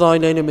the will of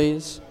thine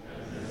enemies,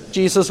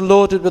 Jesus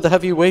loaded with the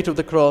heavy weight of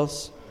the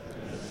cross,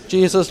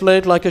 Jesus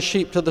led like a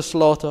sheep to the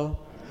slaughter,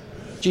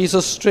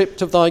 Jesus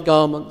stripped of thy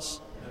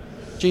garments,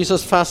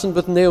 Jesus fastened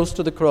with nails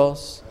to the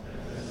cross,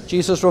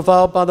 Jesus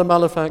reviled by the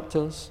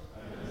malefactors,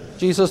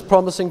 Jesus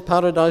promising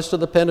paradise to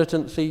the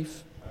penitent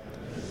thief,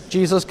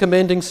 Jesus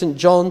commending St.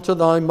 John to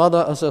thy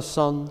mother as her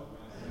son,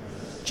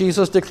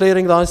 Jesus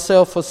declaring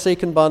thyself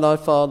forsaken by thy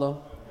Father,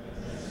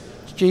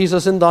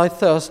 Jesus in thy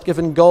thirst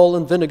given gall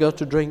and vinegar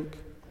to drink,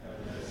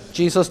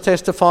 Jesus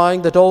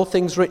testifying that all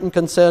things written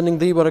concerning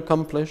thee were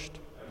accomplished,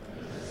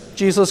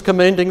 Jesus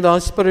commending thy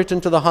Spirit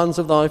into the hands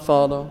of thy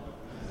Father,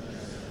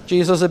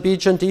 Jesus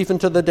obedient even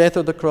to the death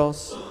of the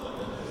cross,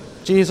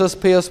 Jesus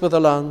pierced with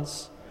a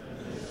lance,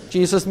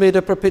 Jesus made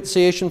a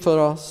propitiation for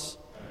us,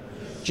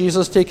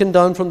 Jesus taken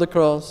down from the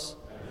cross,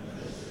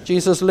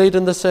 Jesus laid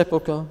in the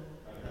sepulchre,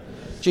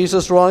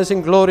 Jesus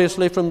rising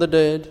gloriously from the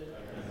dead,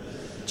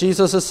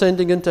 Jesus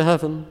ascending into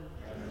heaven,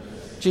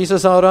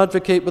 Jesus our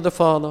advocate with the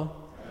Father,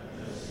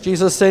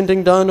 Jesus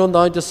sending down on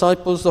thy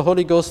disciples the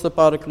Holy Ghost, the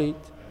Paraclete,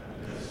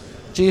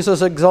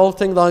 Jesus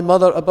exalting thy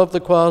mother above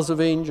the choirs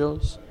of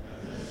angels,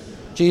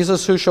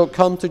 Jesus who shall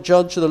come to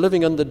judge the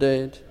living and the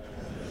dead.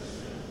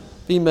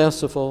 Be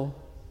merciful,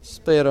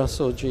 spare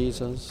us, O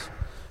Jesus.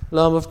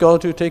 Lamb of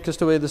God, who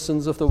takest away the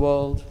sins of the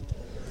world.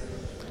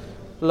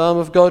 Lamb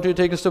of God, who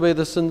takest away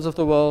the sins of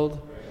the world.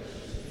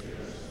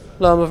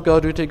 Lamb of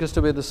God, who takest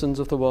away the sins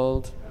of the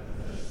world.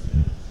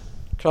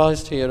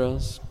 Christ, hear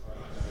us.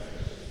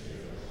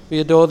 We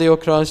adore thee, O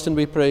Christ, and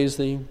we praise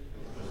thee.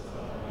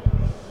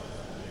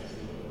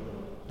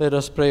 Let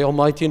us pray.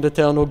 Almighty and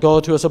eternal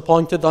God, who has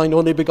appointed thine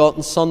only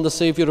begotten Son, the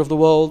Saviour of the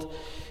world,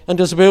 and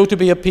his will to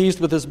be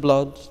appeased with his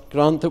blood,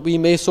 grant that we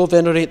may so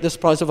venerate this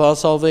prize of our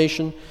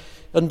salvation,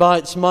 and by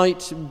its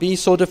might be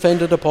so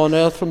defended upon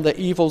earth from the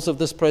evils of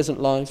this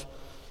present life,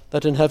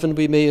 that in heaven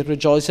we may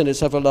rejoice in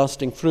its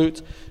everlasting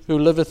fruit, who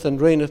liveth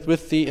and reigneth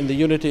with thee in the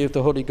unity of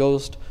the Holy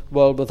Ghost,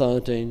 world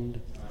without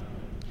end.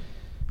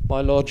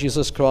 My Lord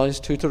Jesus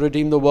Christ, who to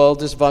redeem the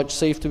world is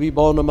vouchsafed to be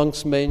born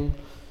amongst men,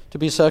 to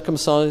be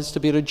circumcised, to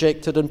be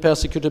rejected and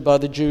persecuted by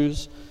the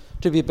Jews,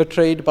 to be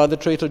betrayed by the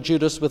traitor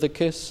Judas with a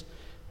kiss,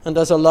 and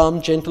as a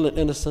lamb gentle and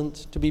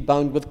innocent, to be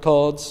bound with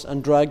cords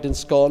and dragged in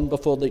scorn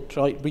before the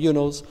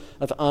tribunals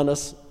of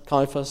Annas,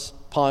 Caiaphas,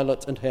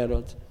 Pilate, and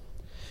Herod,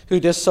 who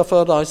didst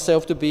suffer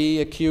thyself to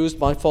be accused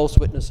by false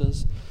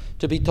witnesses,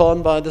 to be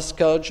torn by the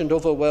scourge and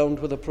overwhelmed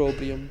with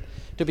opprobrium,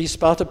 to be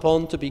spat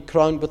upon, to be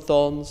crowned with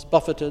thorns,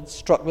 buffeted,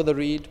 struck with a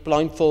reed,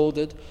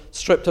 blindfolded,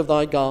 stripped of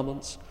thy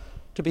garments,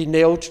 to be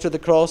nailed to the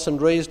cross and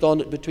raised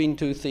on it between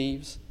two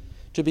thieves,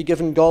 to be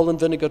given gall and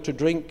vinegar to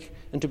drink,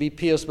 and to be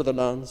pierced with a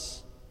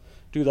lance.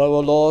 Do thou,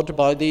 O Lord,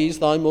 by these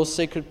thy most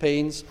sacred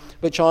pains,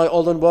 which I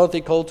all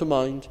unworthy call to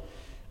mind,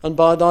 and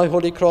by thy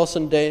holy cross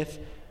and death,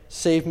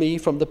 save me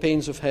from the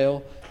pains of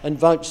hell, and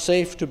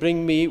vouchsafe to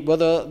bring me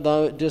whither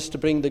thou didst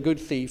bring the good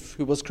thief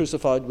who was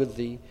crucified with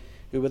thee,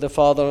 who with the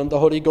Father and the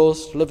Holy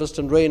Ghost livest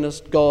and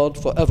reignest, God,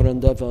 for ever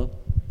and ever.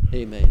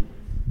 Amen.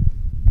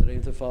 In the name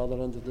of the Father,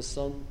 and of the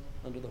Son,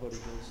 and of the Holy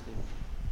Ghost. Amen.